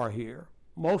who are here?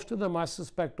 Most of them, I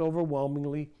suspect,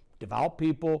 overwhelmingly devout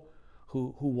people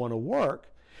who want to work.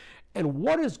 And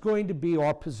what is going to be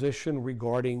our position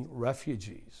regarding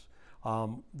refugees?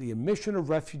 The admission of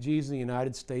refugees in the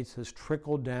United States has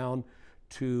trickled down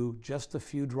to just a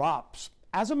few drops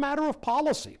as a matter of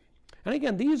policy. And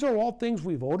again, these are all things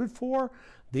we voted for.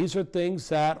 These are things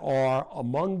that are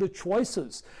among the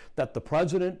choices that the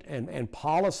president and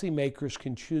policymakers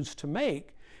can choose to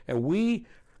make. And we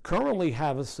currently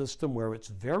have a system where it's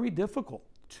very difficult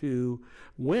to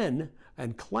win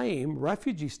and claim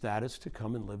refugee status to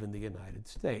come and live in the United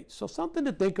States. So something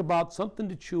to think about, something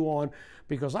to chew on,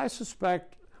 because I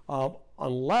suspect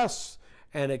unless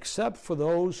and except for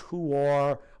those who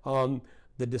are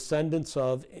the descendants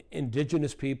of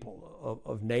indigenous people,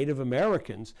 of Native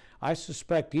Americans, I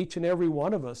suspect each and every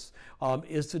one of us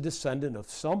is the descendant of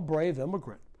some brave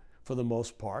immigrant, for the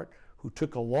most part, who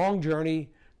took a long journey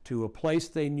to a place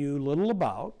they knew little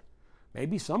about.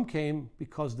 Maybe some came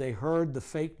because they heard the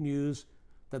fake news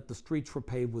that the streets were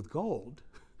paved with gold.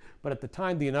 But at the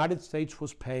time, the United States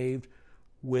was paved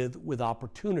with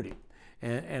opportunity.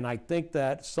 And I think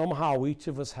that somehow each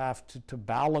of us have to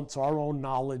balance our own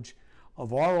knowledge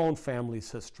of our own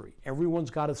family's history. Everyone's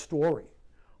got a story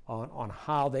on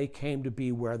how they came to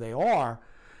be where they are,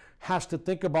 has to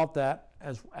think about that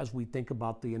as we think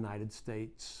about the United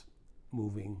States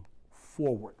moving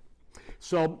forward.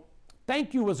 So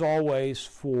thank you as always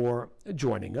for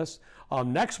joining us.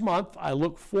 Next month, I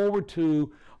look forward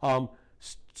to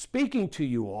speaking to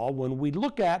you all when we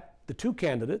look at the two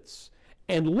candidates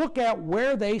and look at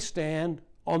where they stand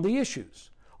on the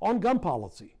issues, on gun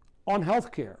policy, on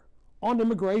health care, on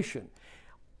immigration,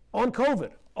 on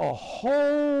COVID, a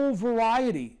whole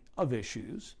variety of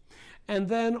issues. And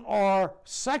then our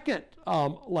second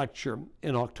lecture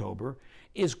in October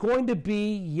is going to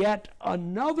be yet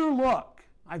another look.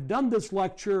 I've done this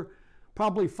lecture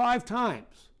probably 5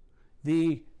 times.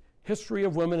 The history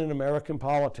of women in American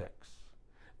politics,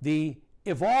 the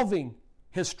evolving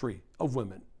history of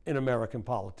women in American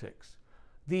politics,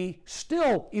 the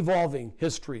still evolving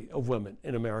history of women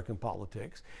in American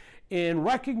politics, in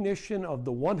recognition of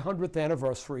the 100th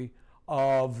anniversary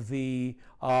of the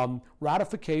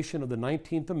ratification of the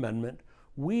 19th Amendment.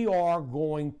 We are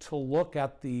going to look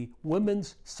at the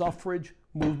women's suffrage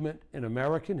movement in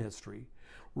American history,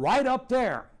 right up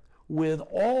there with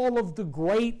all of the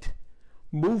great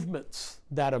movements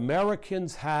that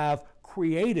Americans have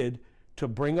created to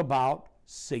bring about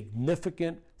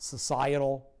significant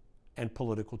societal and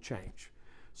political change.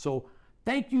 So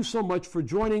thank you so much for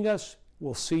joining us.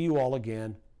 We'll see you all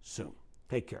again soon.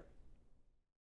 Take care.